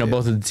up on, you know,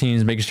 both of the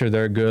teams, making sure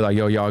they're good. Like,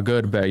 yo, y'all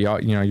good, bet.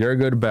 Y'all, you know, you're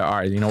good, bet. All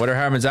right, you know, whatever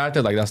happens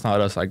after, like, that's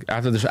not us. Like,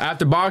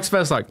 after Box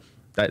Fest, like,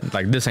 that,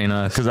 like, this ain't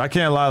us. Because I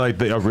can't lie, like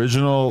the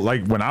original,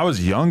 like when I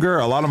was younger,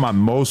 a lot of my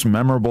most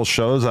memorable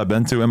shows I've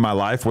been to in my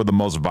life were the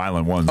most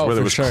violent ones, where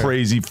there was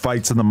crazy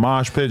fights in the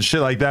mosh pit,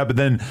 shit like that. But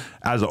then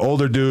as an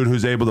older dude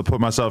who's able to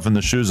put myself in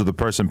the shoes of the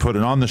person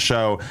putting on the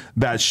show,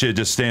 that shit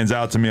just stands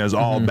out to me as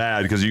all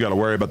bad, because you got to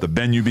worry about the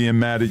venue being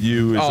mad at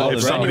you.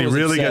 If somebody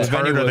really gets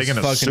hurt, are they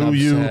going to sue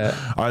you?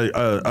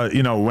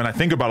 You know, when I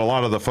think about a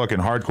lot of the fucking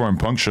hardcore and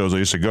punk shows I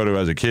used to go to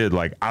as a kid,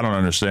 like I don't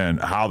understand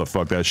how the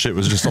fuck that shit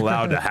was just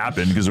allowed to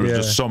happen, because there was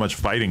just so much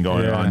fighting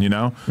going on, you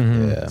know?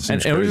 And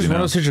it was just one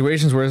of those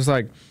situations where it's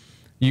like,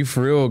 you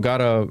for real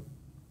gotta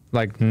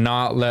like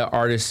not let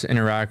artists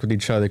interact with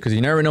each other, because you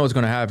never know what's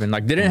gonna happen.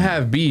 Like they didn't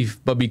have beef,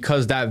 but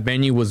because that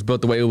venue was built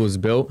the way it was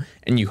built,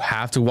 and you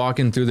have to walk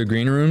in through the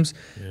green rooms,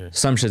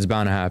 some shit's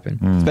bound to happen.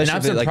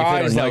 Especially if, like, if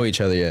they don't know each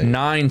other yet.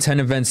 9-10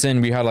 events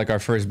in, we had like our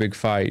first big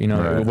fight. You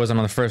know, it wasn't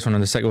on the first one,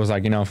 and the second was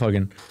like, you know,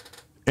 fucking.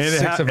 And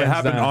it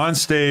happened on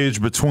stage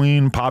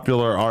between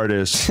popular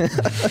artists.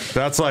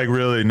 That's like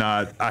really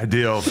not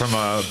ideal from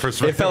a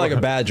perspective. It felt like a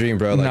bad dream,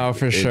 bro. Like, no,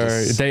 for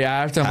sure. Day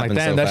after, I'm like,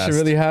 damn, that should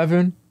really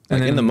happen. And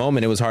like in the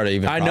moment, it was hard to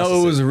even. I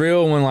know it was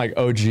real when like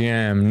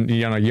OGM,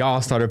 you know,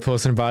 y'all started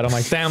posting about it. I'm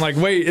like, damn, like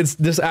wait,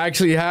 this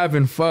actually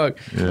happened. Fuck.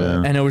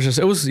 Yeah. And it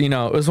was you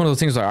know, it was one of those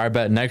things like, I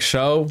bet next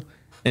show.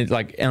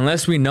 Like,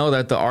 unless we know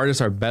that the artists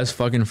are best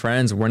fucking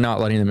friends, we're not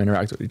letting them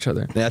interact with each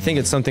other. Yeah, I think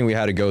it's something we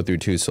had to go through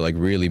too. So like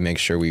really make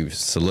sure we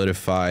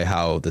solidify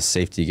how the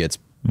safety gets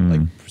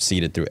like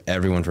proceeded through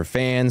everyone, for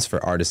fans,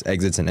 for artist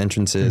exits and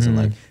entrances. And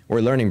like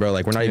we're learning, bro.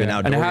 Like we're not even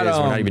outdoors.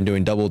 We're not even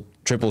doing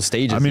triple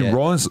stages. I mean, yet.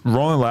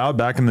 Rolling Loud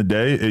back in the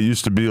day, it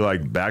used to be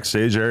like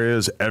backstage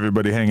areas,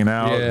 everybody hanging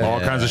out, all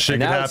kinds of shit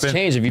could happen. It's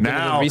changed. Have you been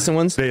to the recent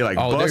ones? They like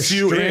bust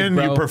you in,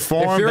 bro. You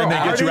perform, then they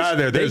get you out of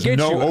there. There's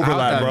no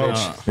overlap,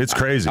 bro. It's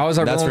crazy. I was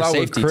like, that's for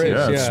safety too.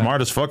 Yeah, it's smart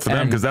as fuck for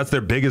them, because that's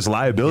their biggest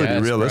liability,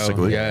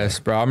 realistically. Yes,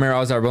 bro. I remember I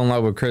was at Rolling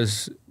Loud with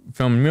Chris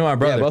filming me and my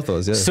brother. both of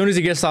us, yeah. As soon as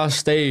he gets off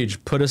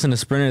stage, put us in the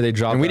Sprinter. They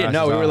dropped. And we didn't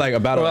know. We were like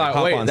about to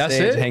hop wait, on that's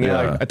stage, it. hang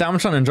out. I thought I'm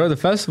trying to enjoy the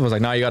festival. It's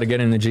like, now you got to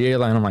get in the GA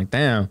line. I'm like,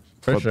 damn.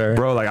 For sure.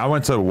 Bro, like I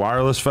went to a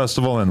Wireless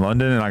Festival in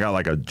London and I got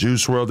like a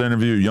Juice WRLD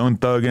interview, Young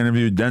Thug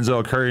interview,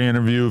 Denzel Curry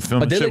interview,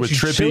 filming they shit let with you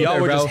Trippie. chill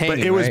there, bro. But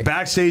it was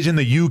backstage in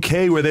the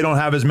UK where they don't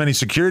have as many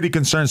security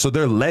concerns, so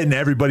they're letting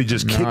everybody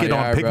just kick it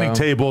on picnic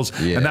tables,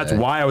 and that's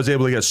why I was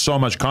able to get so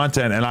much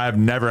content. And I have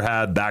never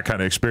had that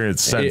kind of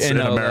experience since in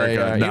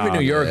America. Even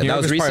New York, New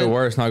York was probably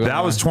worse.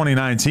 That was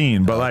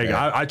 2019, but like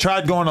I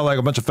tried going to like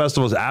a bunch of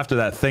festivals after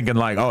that, thinking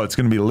like, oh, it's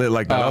gonna be lit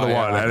like that other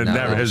one, and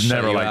it's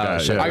never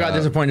like that. I got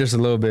disappointed just a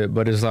little bit,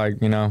 but it's like,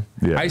 you know,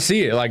 I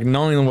see it, like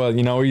knowing what,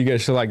 you know, where you get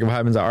shit like what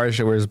happens at art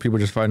shit, where people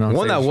just fighting on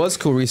One stage. that was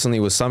cool recently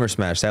was Summer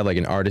Smash. They had like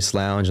an artist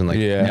lounge and like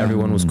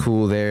everyone was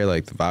cool there.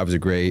 Like the vibes are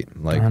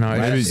great. Like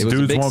maybe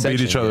dudes won't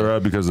beat each other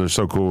up because they're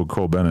so cool with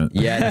Cole Bennett.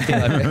 Yeah,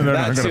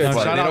 that's it.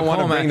 Shout out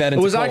Cole, man. It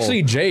was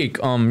actually Jake.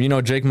 You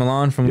know Jake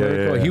Milan from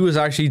Lyrical. He was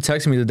actually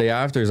texting me the day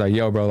after. He's like,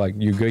 "Yo, bro, like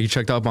you good?" He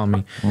checked up on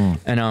me,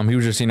 and he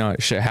was just, you know,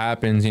 shit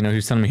happens. You know, he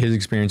was telling me his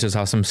experiences,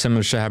 how some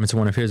similar shit happened to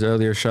one of his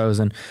earlier shows,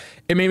 and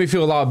it made me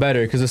feel a lot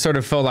better because it sort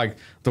of felt like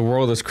the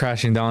world was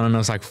crashing down, and I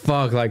was like,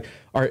 "Fuck!" Like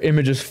our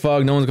image is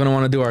fucked. No one's gonna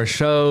want to do our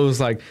shows,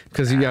 like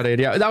because you got it.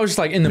 Yeah, that was just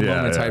like in the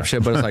moment type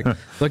shit. But it's like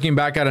looking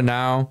back at it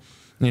now.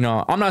 You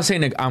know, I'm not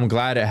saying that I'm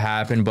glad it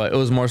happened, but it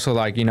was more so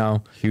like, you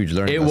know, huge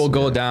learning. It will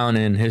go down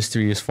in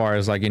history as far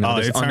as like, you know,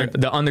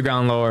 the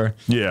underground lore,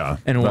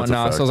 and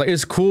whatnot. So I was like,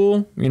 it's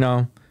cool, you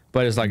know,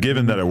 but it's like,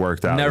 given that it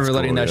worked out, never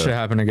letting that shit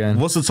happen again.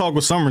 What's the talk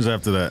with Summrs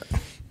after that?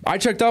 I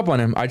checked up on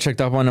him.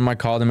 I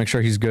called to make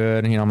sure he's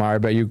good. You know, I'm all right,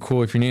 bet you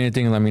cool. If you need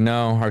anything, let me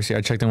know. Obviously,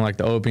 I checked in with like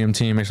the OPM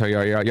team, make sure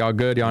y'all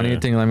good. Y'all need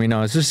anything, let me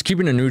know. It's just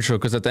keeping it neutral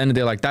because at the end of the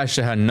day, like that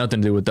shit had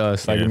nothing to do with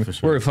us. Like we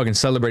were fucking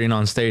celebrating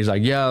on stage.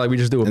 Like like we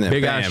just do a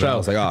big ass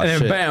show. Like, oh,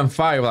 and then bam,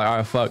 fire. We're like, all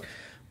right, fuck.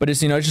 But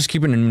it's, you know, it's just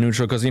keeping it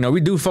neutral because, you know,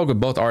 we do fuck with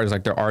both artists,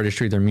 like their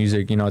artistry, their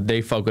music. You know,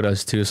 they fuck with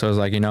us too. So it's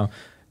like, you know,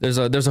 there's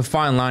a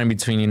fine line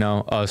between, you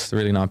know, us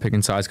really not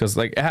picking sides because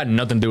like it had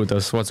nothing to do with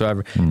us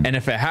whatsoever. And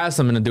if it has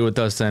something to do with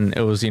us, then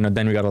it was, you know,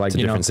 then we gotta like,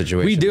 you know,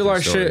 we deal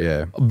our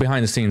shit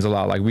behind the scenes a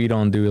lot. Like we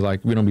don't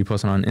be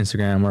posting on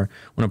Instagram, or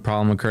when a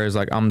problem occurs,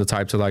 like I'm the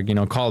type to like, you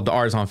know, call the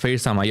artists on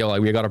FaceTime, like, yo,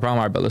 like we got a problem,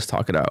 all right, but let's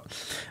talk it out.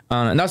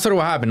 And that's sort of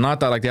what happened. Not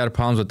that like they had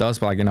problems with us,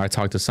 but like, you know, I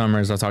talked to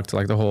Summrs, I talked to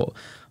like the whole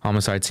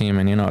Homixide team,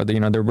 and you know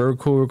they're very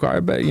cool.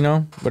 But you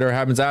know, whatever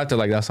happens after,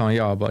 like that's on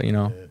y'all. But you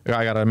know,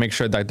 I gotta make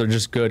sure that they're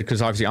just good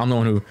because obviously I'm the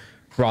one who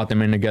brought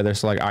them in together.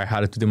 So like I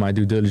had to do my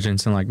due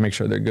diligence and like make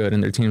sure they're good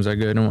and their teams are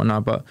good and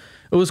whatnot. But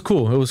it was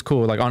cool. It was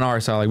cool. Like on our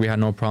side, like we had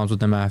no problems with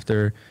them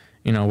after,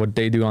 you know, what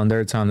they do on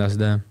their time, that's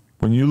them.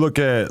 When you look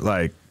at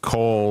like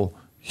Cole,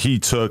 he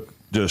took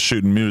just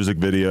shooting music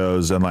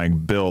videos and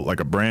like built like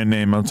a brand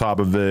name on top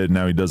of it.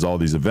 Now he does all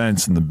these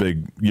events and the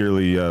big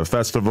yearly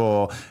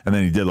festival, and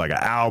then he did like an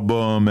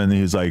album, and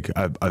he's like,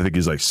 I think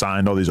he's like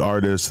signed all these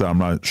artists that I'm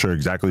not sure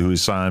exactly who he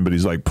signed, but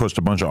he's like pushed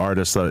a bunch of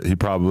artists that he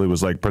probably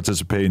was like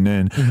participating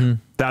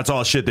in. That's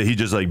all shit that he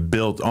just like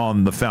built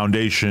on the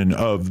foundation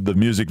of the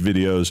music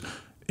videos.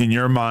 In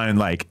your mind,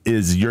 like,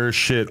 is your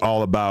shit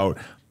all about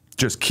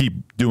just keep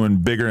doing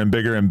bigger and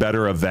bigger and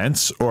better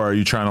events, or are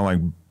you trying to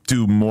like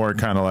do more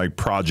kind of like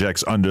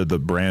projects under the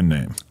brand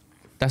name?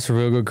 That's a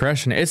real good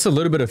question. It's a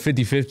little bit of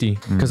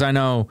 50-50 because I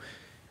know,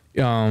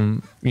 you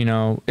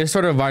know, it's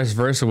sort of vice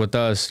versa with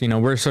us. You know,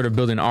 we're sort of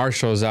building our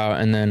shows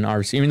out, and then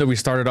even though we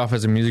started off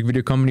as a music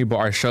video company, but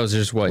our shows are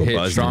just what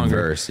hit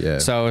stronger. So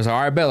it's like,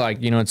 all right, bet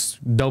like, you know, it's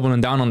doubling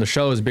down on the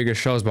shows, bigger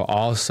shows, but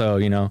also,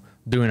 you know,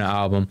 doing an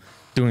album,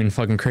 doing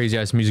fucking crazy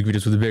ass music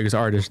videos with the biggest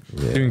artists,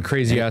 doing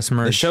crazy ass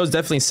merch. The shows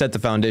definitely set the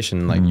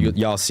foundation. Like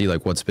y'all see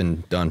like what's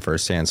been done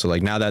firsthand. So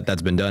like now that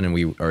that's been done and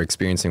we are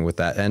experiencing with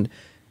that end,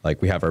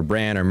 like we have our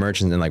brand, our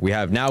merchants, and like we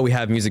have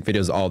music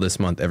videos all this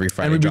month, every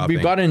Friday dropping.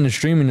 We got into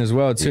streaming as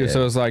well too.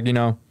 So it's like, you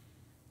know,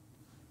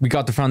 we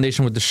got the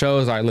foundation with the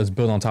shows. All right, let's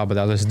build on top of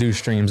that. Let's do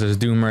streams. Let's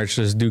do merch.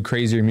 Let's do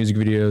crazier music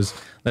videos.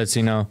 Let's,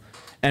 you know.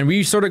 And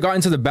we sort of got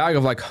into the bag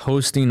of like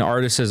hosting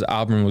artists'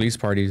 album release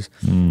parties.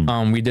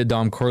 We did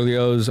Dom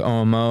Corleo's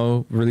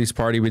OMO release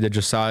party. We did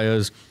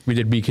Josiah's. We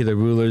did BK the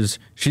Ruler's.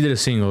 She did a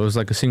single. It was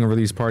like a single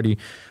release party.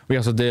 We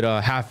also did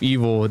Half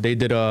Evil. They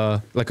did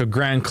like a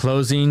grand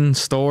closing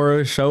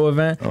store show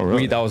event. Oh,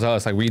 really? That was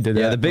us. Like we did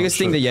that. Yeah, the biggest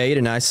thing that Yair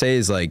and I say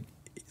is like,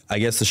 I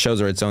guess the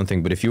shows are its own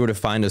thing, but if you were to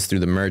find us through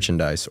the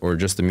merchandise or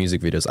just the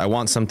music videos, I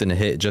want something to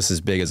hit just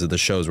as big as the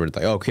shows where it's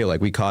like, okay, like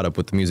we caught up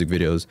with the music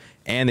videos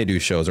and they do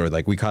shows, or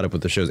like we caught up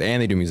with the shows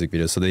and they do music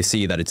videos, so they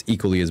see that it's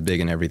equally as big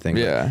and everything.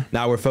 Yeah. But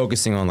now we're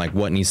focusing on like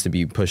what needs to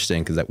be pushed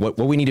in, because like what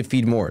we need to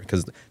feed more,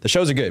 because the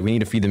shows are good. We need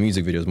to feed the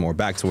music videos more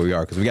back to where we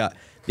are, because we got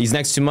these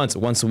next 2 months,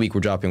 once a week,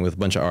 we're dropping with a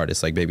bunch of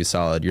artists like Baby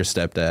Solid, Your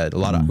Stepdad, a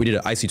lot of, we did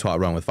an Icy Twat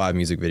run with 5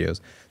 music videos.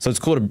 So it's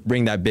cool to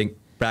bring that big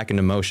back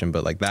into motion,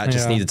 but like that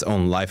just needs its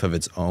own life of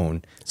its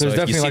own. So There's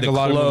if you definitely see like the a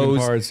lot of moving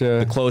clothes, parts. Yeah.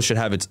 the clothes should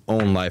have its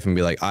own life and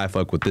be like, I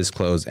fuck with this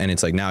clothes, and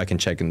it's like now I can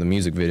check in the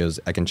music videos,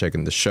 I can check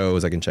in the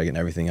shows, I can check in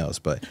everything else.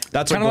 But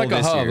that's kind of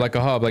like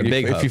a hub, like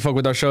big if you fuck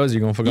with our shows,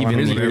 you're gonna fuck with my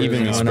music videos.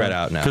 even spread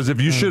out now. Because if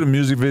you shoot a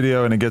music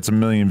video and it gets 1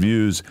 million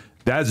views,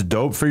 that's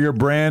dope for your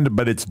brand,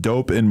 but it's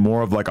dope in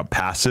more of like a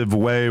passive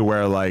way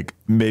where like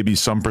maybe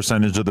some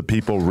percentage of the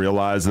people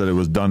realize that it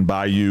was done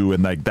by you,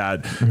 and like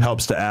that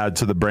helps to add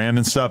to the brand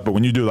and stuff. But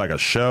when you do like a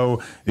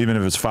show, even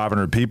if it's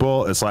 500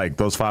 people, it's like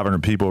those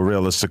 500 people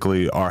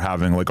realistically are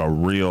having like a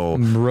real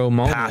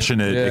moment.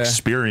 passionate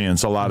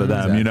experience, a lot of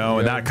them, you know,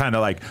 and that kind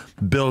of like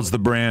builds the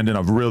brand in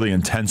a really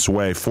intense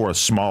way for a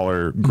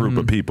smaller group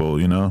of people,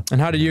 you know. And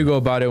how do you go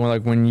about it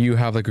when you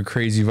have like a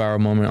crazy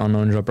viral moment on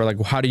No Jump, or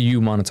like how do you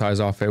monetize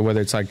off it,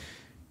 whether it's like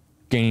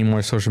gaining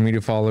more social media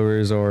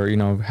followers or, you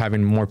know,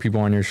 having more people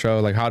on your show?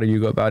 Like, how do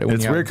you go about it?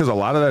 It's weird because a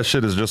lot of that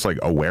shit is just like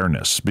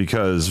awareness,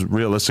 because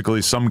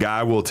realistically some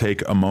guy will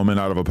take a moment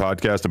out of a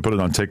podcast and put it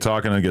on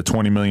TikTok and it'll get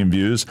 20 million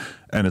views,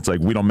 and it's like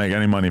we don't make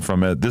any money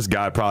from it. This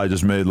guy probably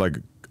just made like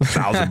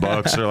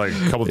 $1,000 or like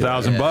a couple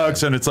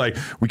 $1,000, and it's like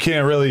we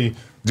can't really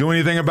do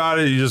anything about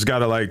it. You just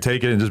gotta like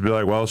take it and just be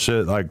like, well,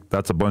 shit, like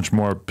that's a bunch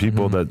more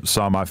people that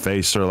saw my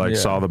face or like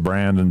saw the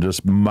brand and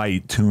just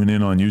might tune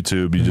in on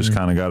YouTube. You just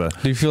kind of gotta.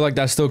 Do you feel like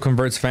that still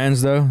converts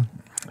fans though?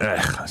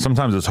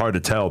 Sometimes it's hard to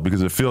tell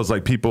because it feels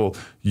like people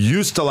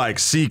used to like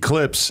see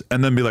clips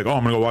and then be like, oh,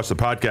 I'm gonna go watch the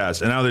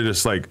podcast, and now they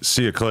just like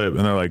see a clip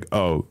and they're like,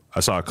 oh,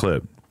 I saw a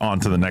clip, on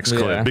to the next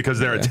clip, because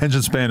their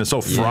attention span is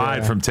so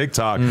fried from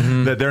TikTok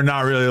that they're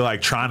not really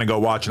like trying to go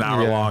watch an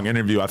hour long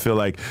interview, I feel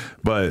like.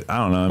 But I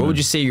don't know. What would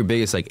you say your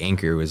biggest like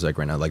anchor was like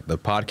right now? Like the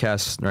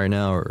podcast right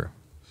now, or?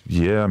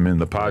 Yeah, I mean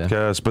the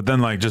podcast, but then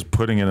like just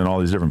putting it in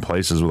all these different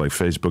places with like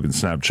Facebook and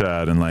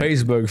Snapchat and like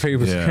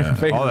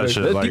Facebook, all that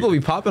shit. Like, people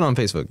be popping on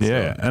Facebook.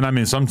 Yeah, and I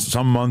mean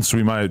some months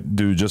we might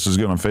do just as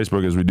good on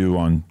Facebook as we do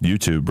on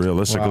YouTube,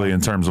 realistically,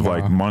 in terms of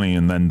like money,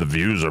 and then the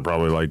views are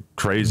probably like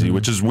crazy,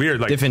 which is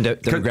weird. Like different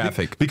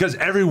demographic. Because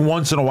every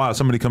once in a while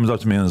somebody comes up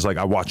to me and is like,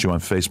 "I watch you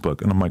on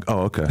Facebook," and I'm like,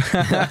 "Oh, okay."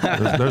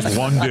 there's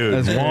one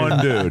dude,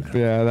 dude.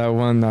 Yeah, that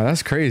one.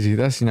 That's crazy.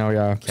 That's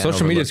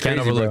social media is crazy. Can't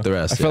overlook the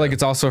rest. I feel like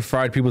it's also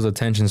fried people's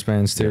attention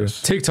spans too.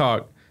 Yes.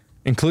 TikTok,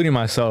 including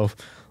myself.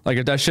 Like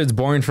if that shit's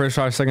boring for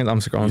 5 seconds, I'm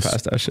scrolling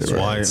past that shit.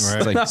 Bro. It's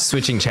like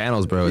switching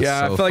channels, bro. It's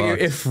I feel like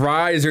it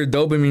fries your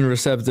dopamine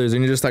receptors,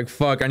 and you're just like,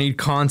 fuck, I need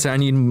content, I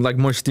need like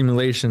more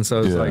stimulation. So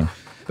it's like,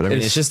 but I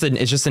mean, it's just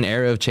an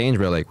era of change,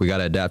 bro. Like we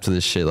gotta adapt to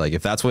this shit. Like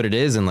if that's what it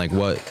is, and like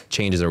what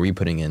changes are we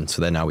putting in,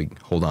 so that now we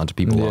hold on to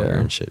people longer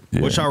and shit.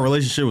 What's our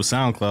relationship with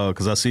SoundCloud?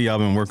 Because I see y'all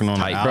been working on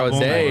the album.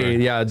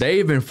 Bro,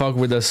 they've been fucking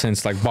with us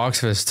since like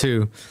Boxfest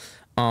too.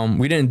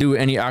 We didn't do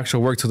any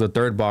actual work till the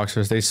third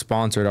Boxfest. They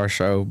sponsored our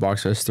show,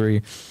 Boxfest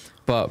 3.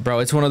 But bro,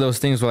 it's one of those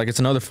things where like it's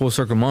another full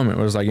circle moment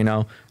where it's like,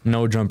 No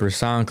Jumper,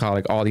 SoundCloud,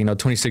 like all the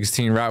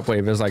 2016 Rap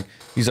Wave. It's like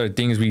these are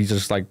things we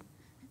just like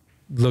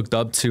looked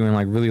up to and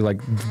like really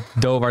like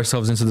dove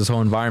ourselves into this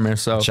whole environment.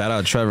 So shout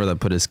out Trevor that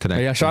put his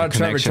connection. Yeah, shout out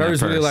Trevor.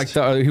 Trevor's really like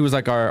he was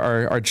like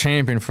our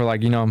champion for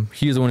like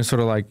he's the one who sort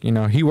of like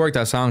he worked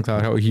at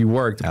SoundCloud. He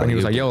worked, and he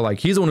was like like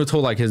he's the one who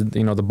told like his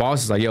the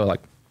bosses like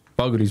like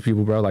fuck with these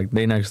people, bro. Like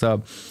they next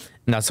up.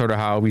 And that's sort of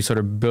how we sort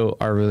of built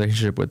our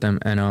relationship with them.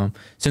 And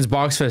since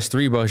Boxfest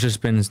 3, bro, it's just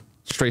been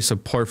straight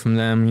support from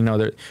them.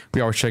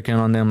 We always check in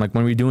on them. Like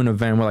when we do an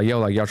event, we're like, yo,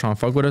 like y'all trying to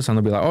fuck with us? And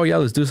they'll be like, oh yeah,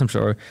 let's do some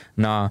shit. Or,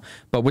 nah.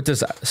 But with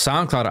this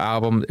SoundCloud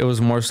album, it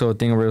was more so a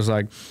thing where it was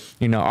like,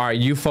 all right,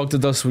 you fucked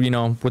with us,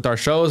 with our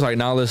shows. Like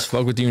now let's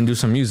fuck with you and do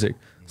some music.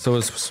 So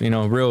it's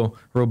real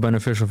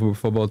beneficial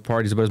for both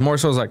parties. But it's more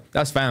so it's like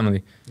that's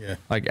family. Yeah.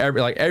 Like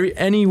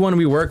anyone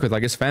we work with,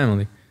 like it's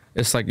family.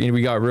 It's like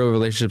we got real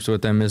relationships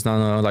with them. It's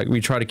not like we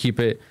try to keep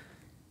it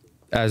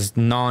as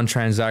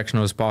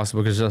non-transactional as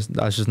possible because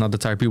that's just not the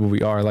type of people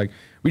we are. Like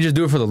we just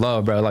do it for the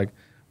love, bro. Like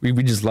we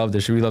just love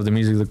this shit. We love the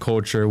music, the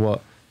culture,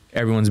 what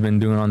everyone's been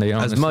doing on their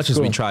own. As much as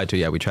we try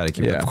to, we try to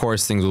keep it. Of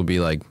course, things will be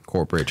like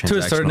corporate, transactional. To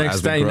a certain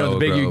extent, the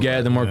bigger you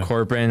get, the more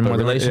corporate and more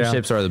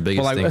relationships are the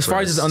biggest. But like as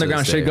far as this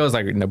underground shit goes,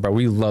 like bro,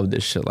 we love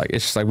this shit. Like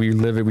it's just like we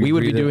live it. We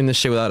would be doing this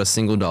shit without a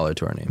single dollar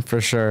to our name. For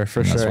sure.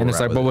 And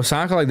it's like, but with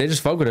SoundCloud, like they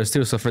just fuck with us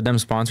too. So for them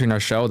sponsoring our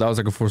show, that was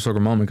like a full circle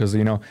moment because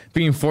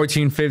being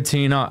 14,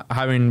 15, not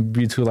having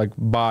be to like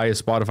buy a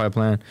Spotify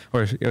plan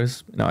or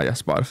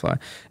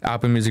Spotify,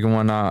 Apple Music and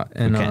whatnot,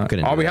 and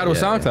all we had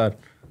was SoundCloud.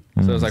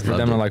 So it's like for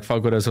them to like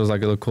fuck with us, it was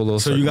like a cool little.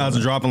 So you guys are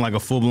dropping like a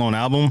full blown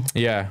album?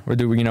 Yeah, we're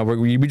doing.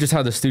 We just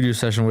had the studio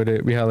session with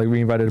it. We had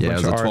we invited a bunch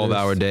of artists. It was a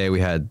 12-hour day. We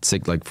had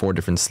 4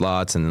 different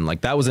slots, and then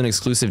like that was an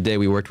exclusive day.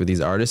 We worked with these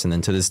artists, and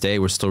then to this day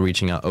we're still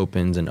reaching out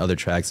opens and other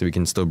tracks that we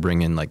can still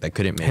bring in like that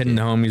couldn't make hitting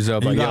the homies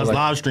up. You guys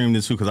live streamed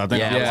this too because I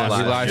think we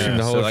live streamed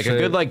the whole. So like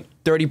a good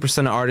 30%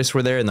 of artists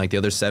were there, and like the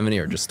other 70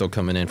 are just still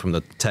coming in from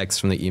the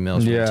texts, from the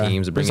emails, from the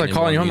teams. It's like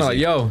calling you home, like,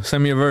 yo,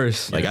 send me a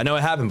verse. Like I know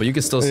it happened, but you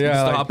can still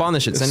hop on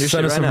this shit. Send your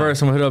shit right now. Send us a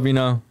verse, and we'll hit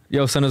up.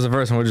 Yo, send us a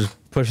verse, and we'll just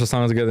push the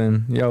songs together.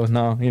 And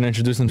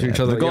introduce them to each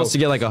other. The goal is to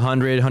get like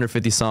 100,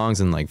 150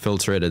 songs, and like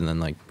filter it, and then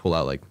like pull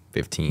out like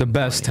 15. The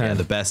best 20. 10.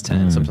 Yeah, the best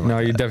 10. Something No,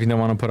 like you that. definitely don't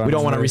want to put on. We don't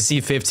his want to name.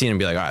 receive 15 and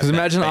be like, all right. Because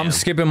imagine I'm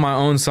skipping my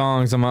own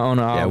songs on my own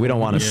album. Yeah, we don't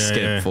want to Yeah.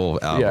 skip full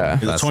album. Yeah.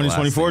 Is it That's the last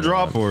 2024 thing we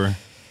drop want. or?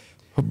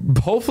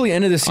 Hopefully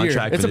end of this On year.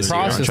 track It's for a this year,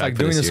 on process, track like for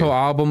doing this this year. whole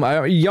album.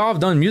 Y'all have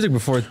done music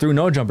before through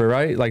No Jumper,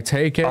 right? Like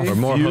Take It. Or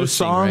more Few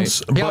hosting,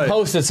 songs, right? Yeah, but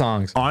posted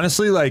songs.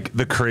 honestly, like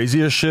the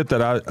craziest shit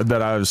that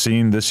I've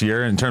seen this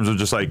year in terms of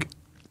just like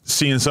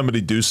seeing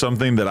somebody do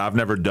something that I've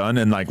never done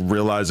and like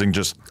realizing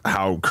just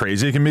how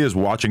crazy it can be is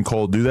watching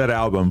Cole do that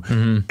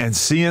album and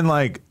seeing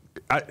like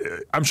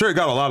I'm sure it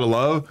got a lot of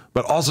love,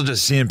 but also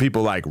just seeing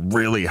people like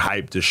really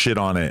hyped to shit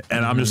on it.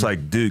 And I'm just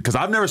like, dude, because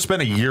I've never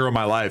spent a year of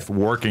my life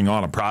working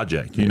on a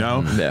project, you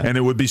know? Yeah. And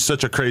it would be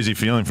such a crazy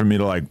feeling for me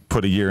to like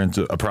put a year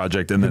into a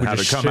project and then People have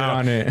it just come shit out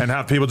on it. and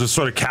have people just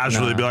sort of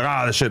casually be like,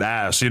 ah, this shit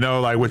ass, you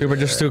know? Like with, People are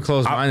just too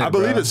close-minded, I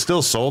believe bro. it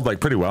still sold like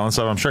pretty well and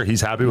stuff. I'm sure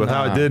he's happy with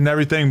how it did and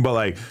everything, but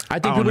like, I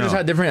think don't people just know.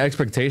 had different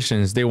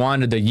expectations. They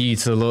wanted the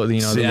Yeats, the little, the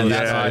Yeah,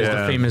 that's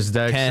yeah, the famous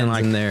decks, Pens and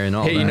like in there and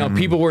all hey, that.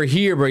 people were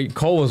here, but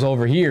Cole was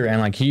over here,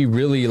 and like he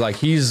really like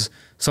he's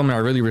someone I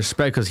really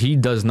respect because he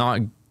does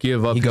not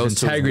give up He his goes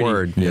to his integrity.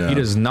 word. Yeah. He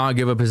does not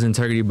give up his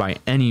integrity by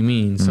any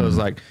means. So it's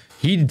like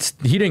he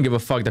didn't give a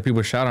fuck that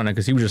people shout on it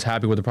because he was just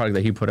happy with the product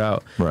that he put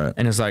out. Right.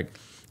 And it's like,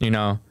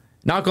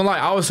 not gonna lie,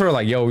 I was sort of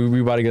like, yo,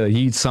 we about to get a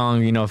Yeats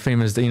song,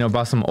 famous,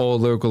 about some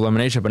old lyrical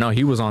elimination. But no,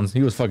 he was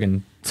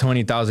fucking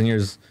 20,000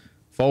 years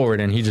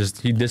forward, and he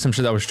did some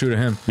shit that was true to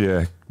him.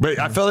 Yeah, but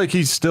I felt like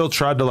he still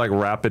tried to like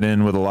wrap it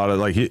in with a lot of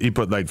like he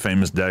put like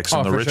famous decks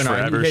and the for Rich sure. No,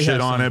 Forever he has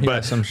shit on some- it, he but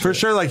has some for shit.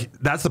 sure like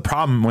that's the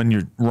problem when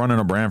you're running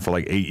a brand for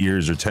like 8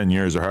 years or 10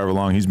 years or however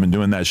long he's been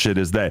doing that shit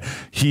is that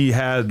he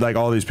had like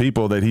all these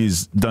people that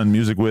he's done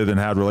music with and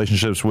had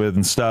relationships with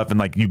and stuff, and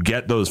like you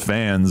get those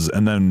fans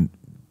and then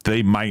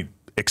they might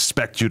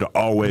expect you to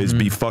always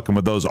be fucking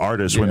with those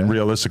artists when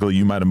realistically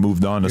you might have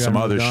moved on to some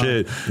gotta other move on.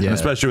 shit. Yeah. And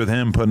especially with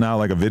him putting out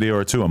like a video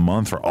or two a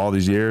month for all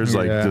these years,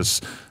 like Yeah.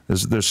 there's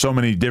so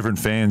many different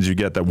fans you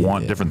get that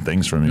want different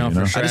things from you. No, you for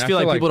know? sure. I just I feel feel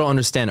like like- people don't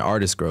understand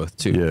artist growth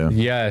too. Yeah.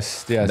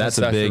 Yes, That's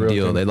a the big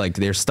real deal. thing.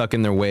 They're stuck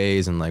in their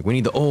ways and like we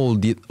need the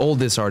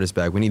oldest artist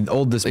back. We need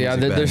oldest Yeah,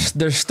 music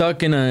they're back.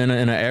 stuck in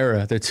an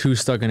era. They're too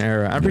stuck in an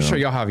era. I'm pretty sure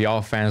y'all have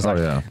y'all fans like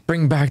yeah.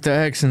 bring back the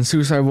X and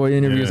Suicide Boy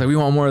interviews. Yeah. Like we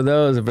want more of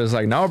those. But it's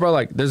like no, bro.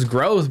 Like there's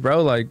growth,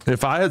 bro. Like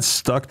If I had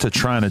stuck to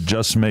trying to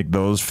just make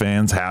those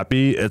fans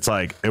happy, it's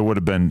like it would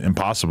have been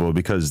impossible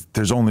because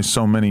there's only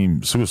so many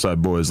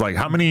Suicide Boys. Like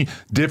how many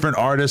different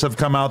artists have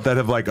come out that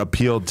have like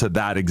appealed to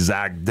that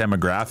exact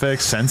demographic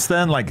since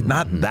then? Like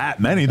not that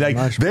many.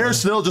 Like they're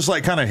still just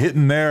like kind of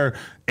hitting their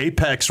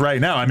apex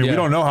right now. I mean, we Yeah.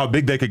 don't know how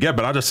big they could get,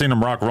 but I just seen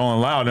them rock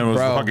Rolling Loud and it was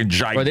bro, fucking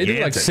gigantic. Bro, they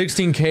do like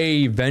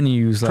 16K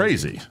venues. Like,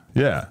 Crazy.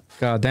 Yeah.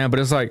 God damn. But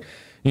it's like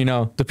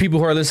the people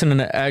who are listening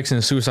to X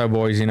and Suicide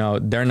Boys,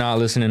 they're not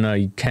listening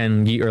to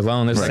Ken, Yeat, or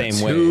Lone. It's like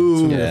Same way.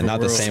 two Yeah,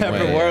 not the same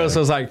separate way. worlds.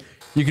 So it's like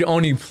you can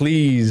only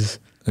please.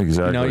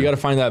 Exactly. You got to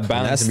find that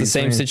balance. That's in the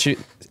same between.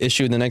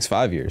 issue in the next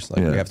 5 years.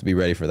 Like Yeah. we have to be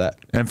ready for that.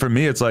 And for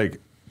me, it's like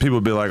people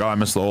would be like, "Oh, I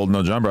miss the old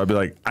No Jumper." I'd be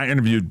like, "I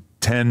interviewed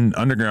 10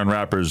 underground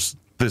rappers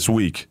this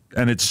week,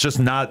 and it's just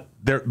not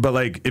there." But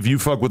like, if you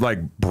fuck with like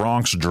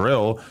Bronx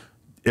drill,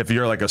 if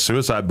you're like a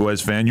Suicide Boys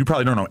fan, you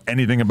probably don't know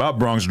anything about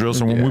Bronx drill.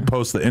 So when we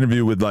post the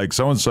interview with like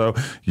so and so,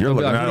 you're You'll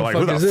be looking like, at it like,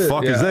 "Who the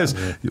fuck is this?"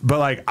 But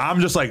like,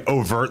 I'm just like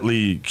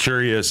overtly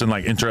curious and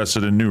like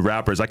interested in new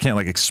rappers. I can't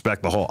like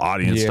expect the whole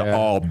audience to Yeah.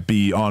 all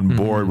be on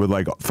board with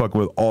like fuck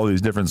with all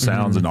these different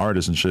sounds and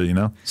artists and shit. You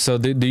know. So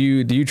do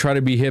you try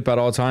to be hip at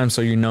all times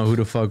so you know who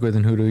to fuck with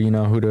and who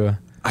to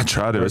I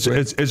try to.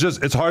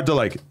 It's hard to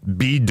like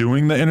be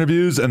doing the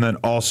interviews and then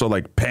also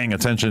like paying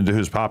attention to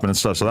who's popping and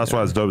stuff. So that's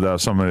why it's dope to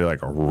have somebody like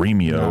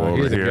Remio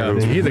over he's a here.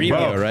 god. He's a Remio,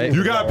 god. right?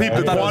 You got to peep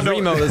the thought it was Quando.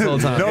 Remo this whole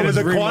time. No, but It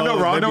the is Remo, Quando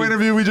Rondo maybe.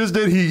 interview we just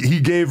did, he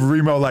gave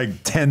Remo like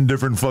 10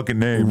 different fucking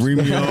names.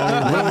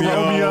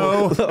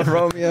 Romeo.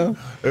 Romeo.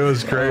 It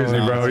was crazy,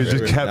 bro. He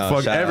just kept No,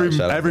 fucking shout out,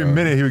 shout out, every bro.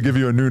 minute he would give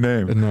you a new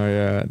name. No,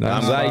 yeah.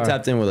 I'm glad he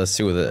tapped in with us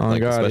too with it, Oh my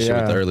like God, especially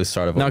yeah. with the early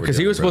start of No, because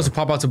he was supposed to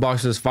pop out to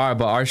Boxers Fire,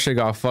 but our shit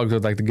got fucked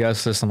with like the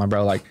guest system. My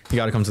bro, like you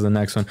got to come to the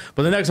next one.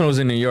 But the next one was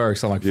in New York,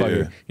 so I'm like, fuck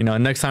Yeah. it.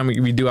 Next time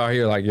we do out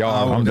here, like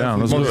y'all, I'm down.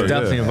 Let's most do it,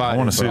 definitely yeah. I invited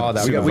wanna for see- all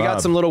that. see We the got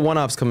vibe. some little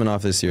one-ups coming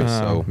off this year,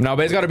 so No,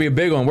 but it's got to be a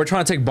big one. We're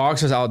trying to take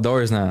boxers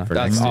outdoors now.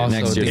 That's next year- also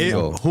next year.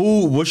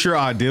 the- What's your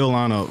ideal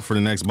lineup for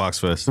the next Box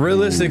Fest?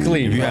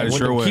 Realistically, If you had like, it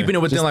your way. keeping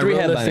it within Just like 3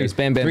 realistic. headliners.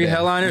 Bam, bam, 3 bam.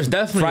 headliners,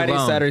 definitely. Friday,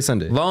 Lone. Saturday,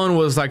 Sunday. Lone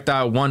was like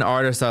that one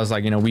artist that was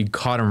like, we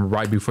caught him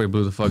right before he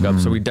blew the fuck up.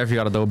 So we definitely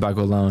got to double back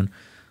with Lone.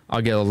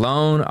 I'll get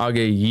Lone, I'll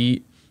get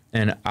Yeet,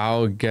 and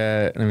I'll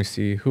get, let me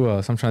see, who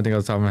else? I'm trying to think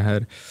off the top of my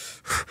head.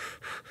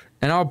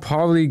 And I'll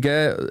probably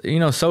get,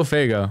 So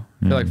Fago.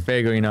 I feel like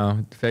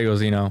Fago,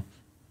 Fago's,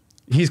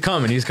 he's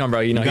coming, bro.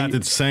 You got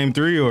the same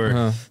 3 or?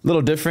 a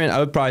little different. I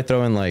would probably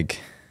throw in like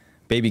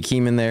Baby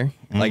Keem in there.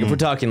 Like if we're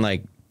talking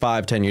like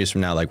 5-10 years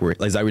from now, like we're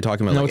talking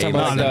about No, like we're talking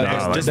about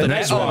A-list? just no, the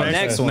like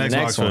next the one.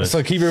 next one. Box Fest.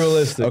 So keep it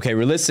realistic. Okay,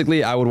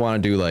 realistically, I would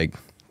want to do like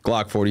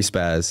Glock 40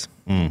 Spaz.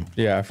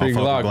 Yeah, free I'll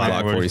fuck Glock, with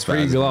man. Glock 40 Spaz.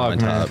 Free Glock, on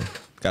man. top.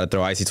 Got to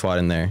throw Icy Twat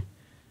in there.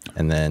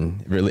 And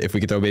then really, if we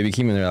could throw Baby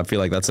Keem in there, I feel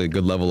like that's a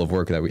good level of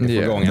work that if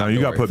we're going No, you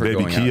got to outdoor, put if we're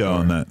Baby going Kia outdoor.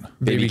 on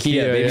that. Baby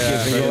Kia, Baby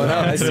Kia's been going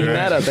up. I seen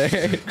that out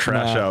there.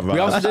 Crash out We vibes.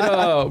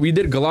 also did we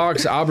did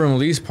Glock's album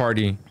release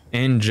party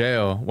in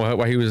jail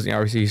while he was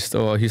obviously he's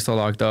still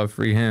locked up.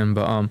 Free him,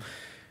 but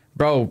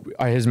bro,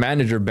 his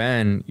manager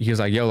Ben, he was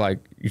like, yo, like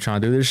you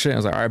trying to do this shit? I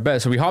was like, all right,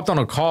 bet. So we hopped on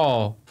a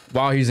call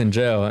while he's in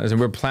jail, and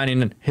we're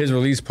planning his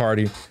release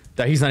party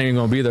that he's not even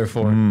gonna be there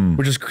for,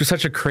 which is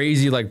such a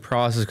crazy like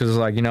process because it's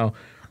like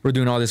we're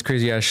doing all this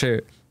crazy ass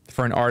shit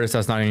for an artist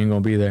that's not even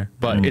gonna be there.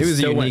 But It was a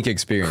still unique went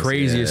experience.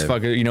 crazy as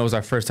fuck. It was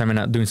our first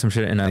time doing some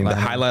shit in Atlanta.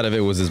 The highlight of it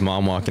was his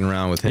mom walking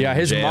around with him. Yeah, in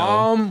his jail.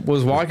 mom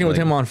was walking with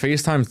like- him on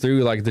FaceTime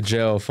through like the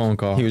jail phone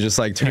call. He was just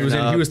like he was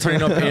turning up. he was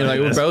turning up and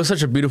like bro, it was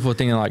such a beautiful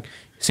thing, and like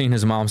seeing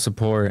his mom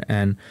support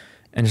and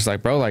just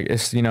like bro, like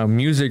it's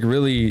music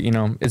really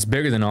it's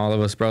bigger than all of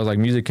us, bro. Like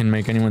music can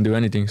make anyone do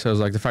anything. So it's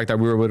like the fact that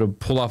we were able to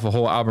pull off a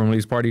whole album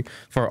release party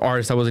for an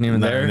artist that wasn't even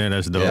there. Yeah,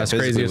 that's dope. Yeah, That's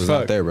physically crazy as was not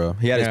fuck. there, bro.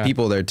 He had Yeah. his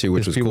people there too,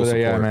 which There's was cool people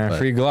there, support. yeah, man. but-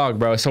 Free Glock,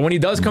 bro. So when he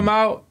does come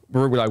out,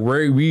 we're like,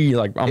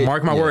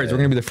 mark my words, we're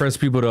gonna be the first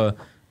people to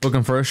book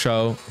him for a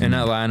show in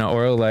Atlanta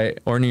or LA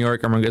or New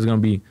York. And it's gonna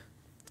be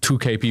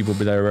 2K people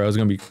be there, bro. It's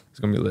gonna be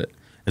lit.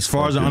 As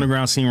far as the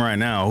underground scene right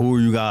now, who are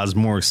you guys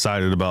more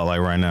excited about? Like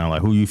right now,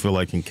 like who you feel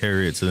like can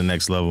carry it to the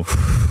next level?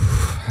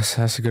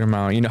 That's a good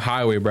amount.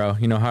 Highway, bro.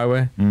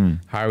 Highway?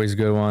 Highway's a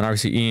good one.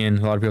 Obviously, Ian.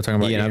 A lot of people talking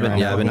about Ian,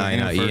 Ian. I've been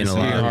eyeing out Ian a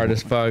lot. Ian hard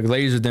as fuck.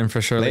 Laserdin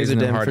for sure.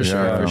 Laserdin hard for as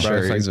sure, fuck, for bro. sure.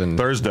 It's like He's been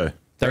Thursday.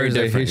 Thursday.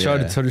 He different,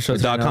 showed yeah. it. Showed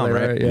The it .com,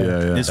 right? Yeah,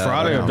 yeah. It's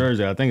Friday or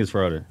Thursday? I think it's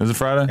Friday. Is it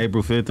Friday?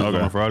 April 5th is Okay.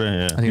 on Friday.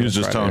 Yeah. think He was it's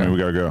just Friday, telling me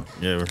yeah. we gotta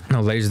go. Yeah.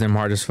 No, Laserdin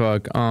hard as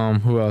fuck.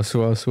 Who else?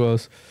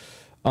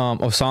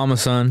 Osama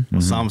Son.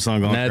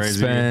 Samsung going Ned crazy.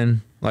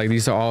 Spin. Like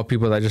these are all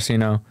people that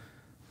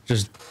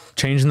just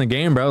changing the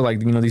game, bro. Like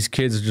these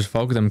kids just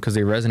fuck with them because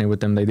they resonate with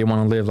them. They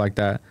want to live like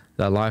that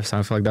lifestyle.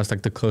 I feel like that's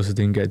like the closest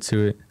they can get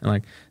to it. And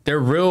like they're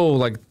real.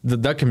 Like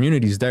that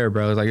community's there,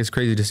 bro. Like it's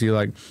crazy to see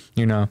like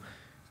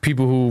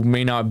people who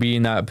may not be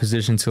in that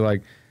position to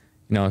like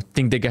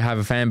think they could have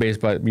a fan base,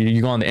 but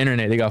you go on the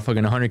internet, they got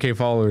fucking 100K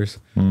followers.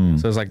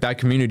 So it's like that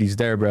community's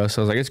there, bro.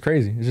 So it's like it's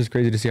crazy. It's just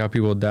crazy to see how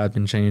people adapt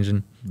and change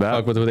and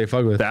fuck with who they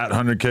fuck with. That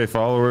 100K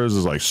followers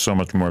is like so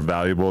much more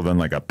valuable than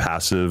like a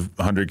passive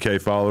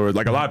 100K follower.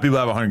 Like a lot of people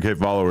have 100K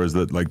followers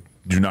that like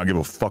do not give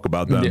a fuck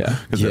about them Yeah.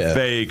 because they're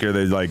fake or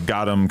they like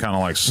got them kind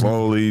of like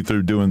slowly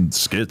through doing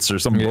skits or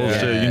some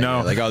bullshit,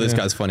 Like, oh, this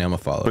guy's funny, I'm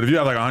gonna follow. But if you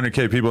have like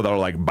 100K people that will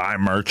like buy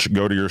merch,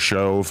 go to your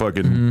show,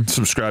 fucking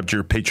subscribe to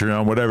your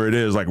Patreon, whatever it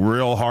is, like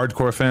real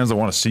hardcore fans that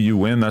want to see you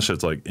win, that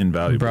shit's like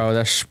invaluable. Bro,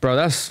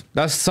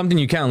 that's something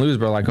you can't lose,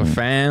 bro. Like a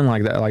fan,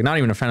 like that, like not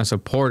even a fan, a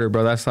supporter,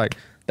 bro.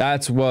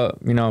 That's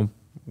what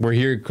we're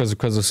here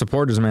because of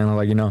supporters, man.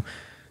 Like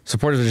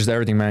supporters are just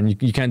everything, man.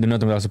 You can't do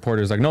nothing without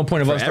supporters. Like no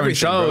point of us starting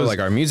everything, bro. shows. Like,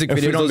 our music if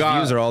we videos, don't those got-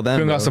 views are all them, We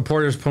don't got bro.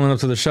 supporters pulling up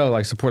to the show,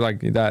 like support like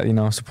that.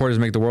 Supporters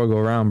make the world go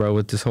around, bro.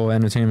 With this whole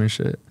entertainment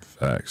shit.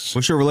 Facts.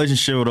 What's your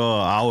relationship with?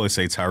 I always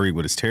say Tyreek,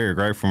 but it's Tarek,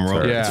 right? From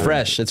Roll. Yeah. It's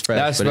fresh. It's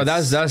fresh.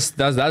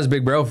 That's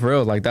big bro for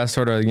real. Like that's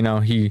sort of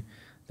he's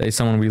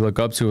someone we look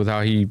up to with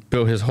how he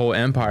built his whole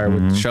empire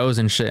with shows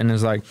and shit. And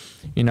it's like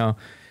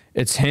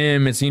it's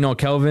him. It's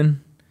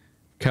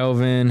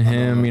Kelvin,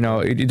 him.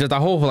 Just the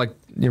whole like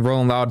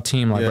Rolling Loud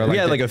team. Like bro, we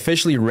had they- like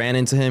officially ran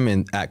into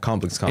him at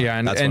Complex Con. yeah,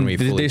 and that's and when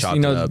we fully chopped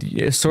it up.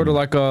 it's sort of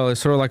like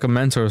a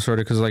mentor, sort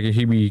of, because like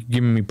he be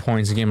giving me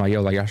points and game like,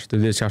 yo, like y'all should do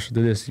this, y'all should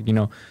do this.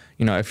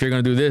 If you're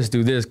gonna do this,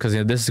 because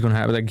this is gonna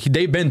happen. Like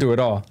they've been through it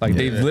all. Like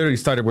they've literally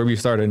started where we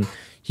started. And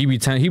he be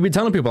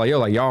telling people like, yo,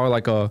 like y'all are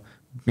like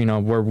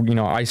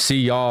where I see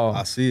y'all.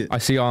 I see it. I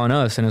see y'all in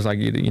us, and it's like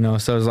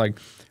so it's like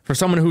for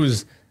someone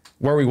who's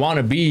where we want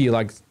to be,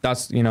 like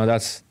that's where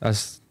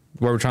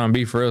we're trying to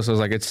be for real. So it's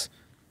like it's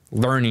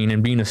learning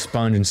and being a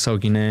sponge and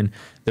soaking in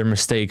their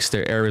mistakes,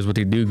 their errors, what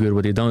they do good,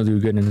 what they don't do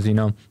good,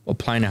 and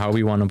applying it how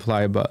we want to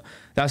apply it. But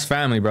that's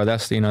family, bro.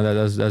 That's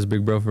that's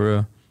big bro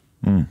for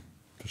real.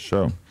 For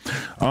sure.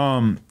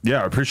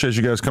 Yeah, I appreciate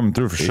you guys coming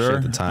through for Appreciate sure.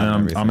 the time and And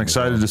everything I'm as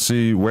excited well. to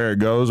see where it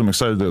goes. I'm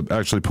excited to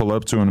actually pull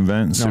up to an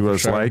event and see No, what for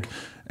it's sure. like.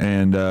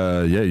 And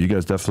yeah, you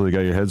guys definitely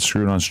got your heads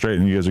screwed on straight,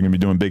 and you guys are gonna be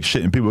doing big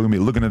shit. And people are gonna be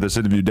looking at this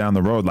interview down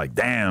the road like,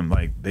 damn,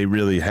 like they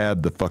really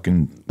had the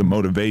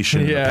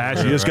motivation, the Yeah.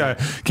 passion. You just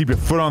gotta keep your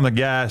foot on the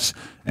gas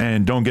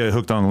and don't get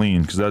hooked on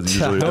lean, because that's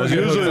usually Don't get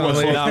hooked on what's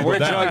lean. Nah, we're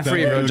drug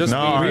free, bro. Just No,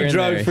 weed we're here and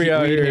drug there. free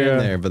out Weed here, and yeah.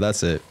 there, but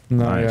that's it.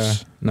 No,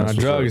 Nice. no That's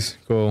what's drugs.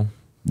 Cool.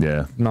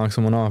 Yeah. Knock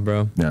someone off,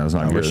 bro. Yeah, it's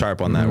not good. We're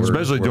sharp on that.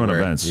 Especially We're doing aware.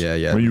 events. Yeah,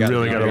 yeah. When you We gotta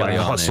really be gotta like on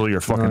it. hustle your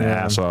fucking No,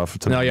 yeah. ass off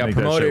to No, yeah, make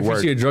that promoter. shit If you work.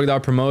 see a drugged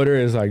out promoter,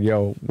 it's like,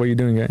 yo, what are you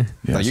doing, guy? Yeah, Like,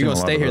 I've you're seen gonna a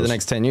lot stay of here the those.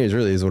 next 10 years,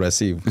 really, is what I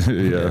see.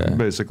 yeah,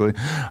 basically.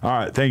 All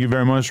right, thank you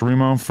very much,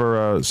 Remo,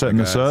 for setting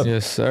this up.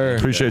 Yes, sir.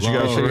 Appreciate you guys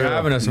Appreciate for you real.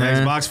 having us, Next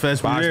man. Box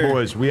Fest, Box we're here.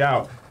 Boys, we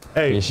out.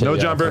 Hey, Appreciate No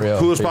y'all, Jumper, for real.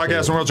 coolest Appreciate podcast it.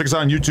 in the world. Check us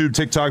out on YouTube,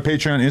 TikTok,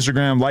 Patreon,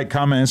 Instagram. Like,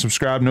 comment, and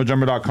subscribe.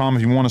 NoJumper.com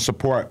if you want to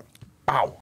support. Ow.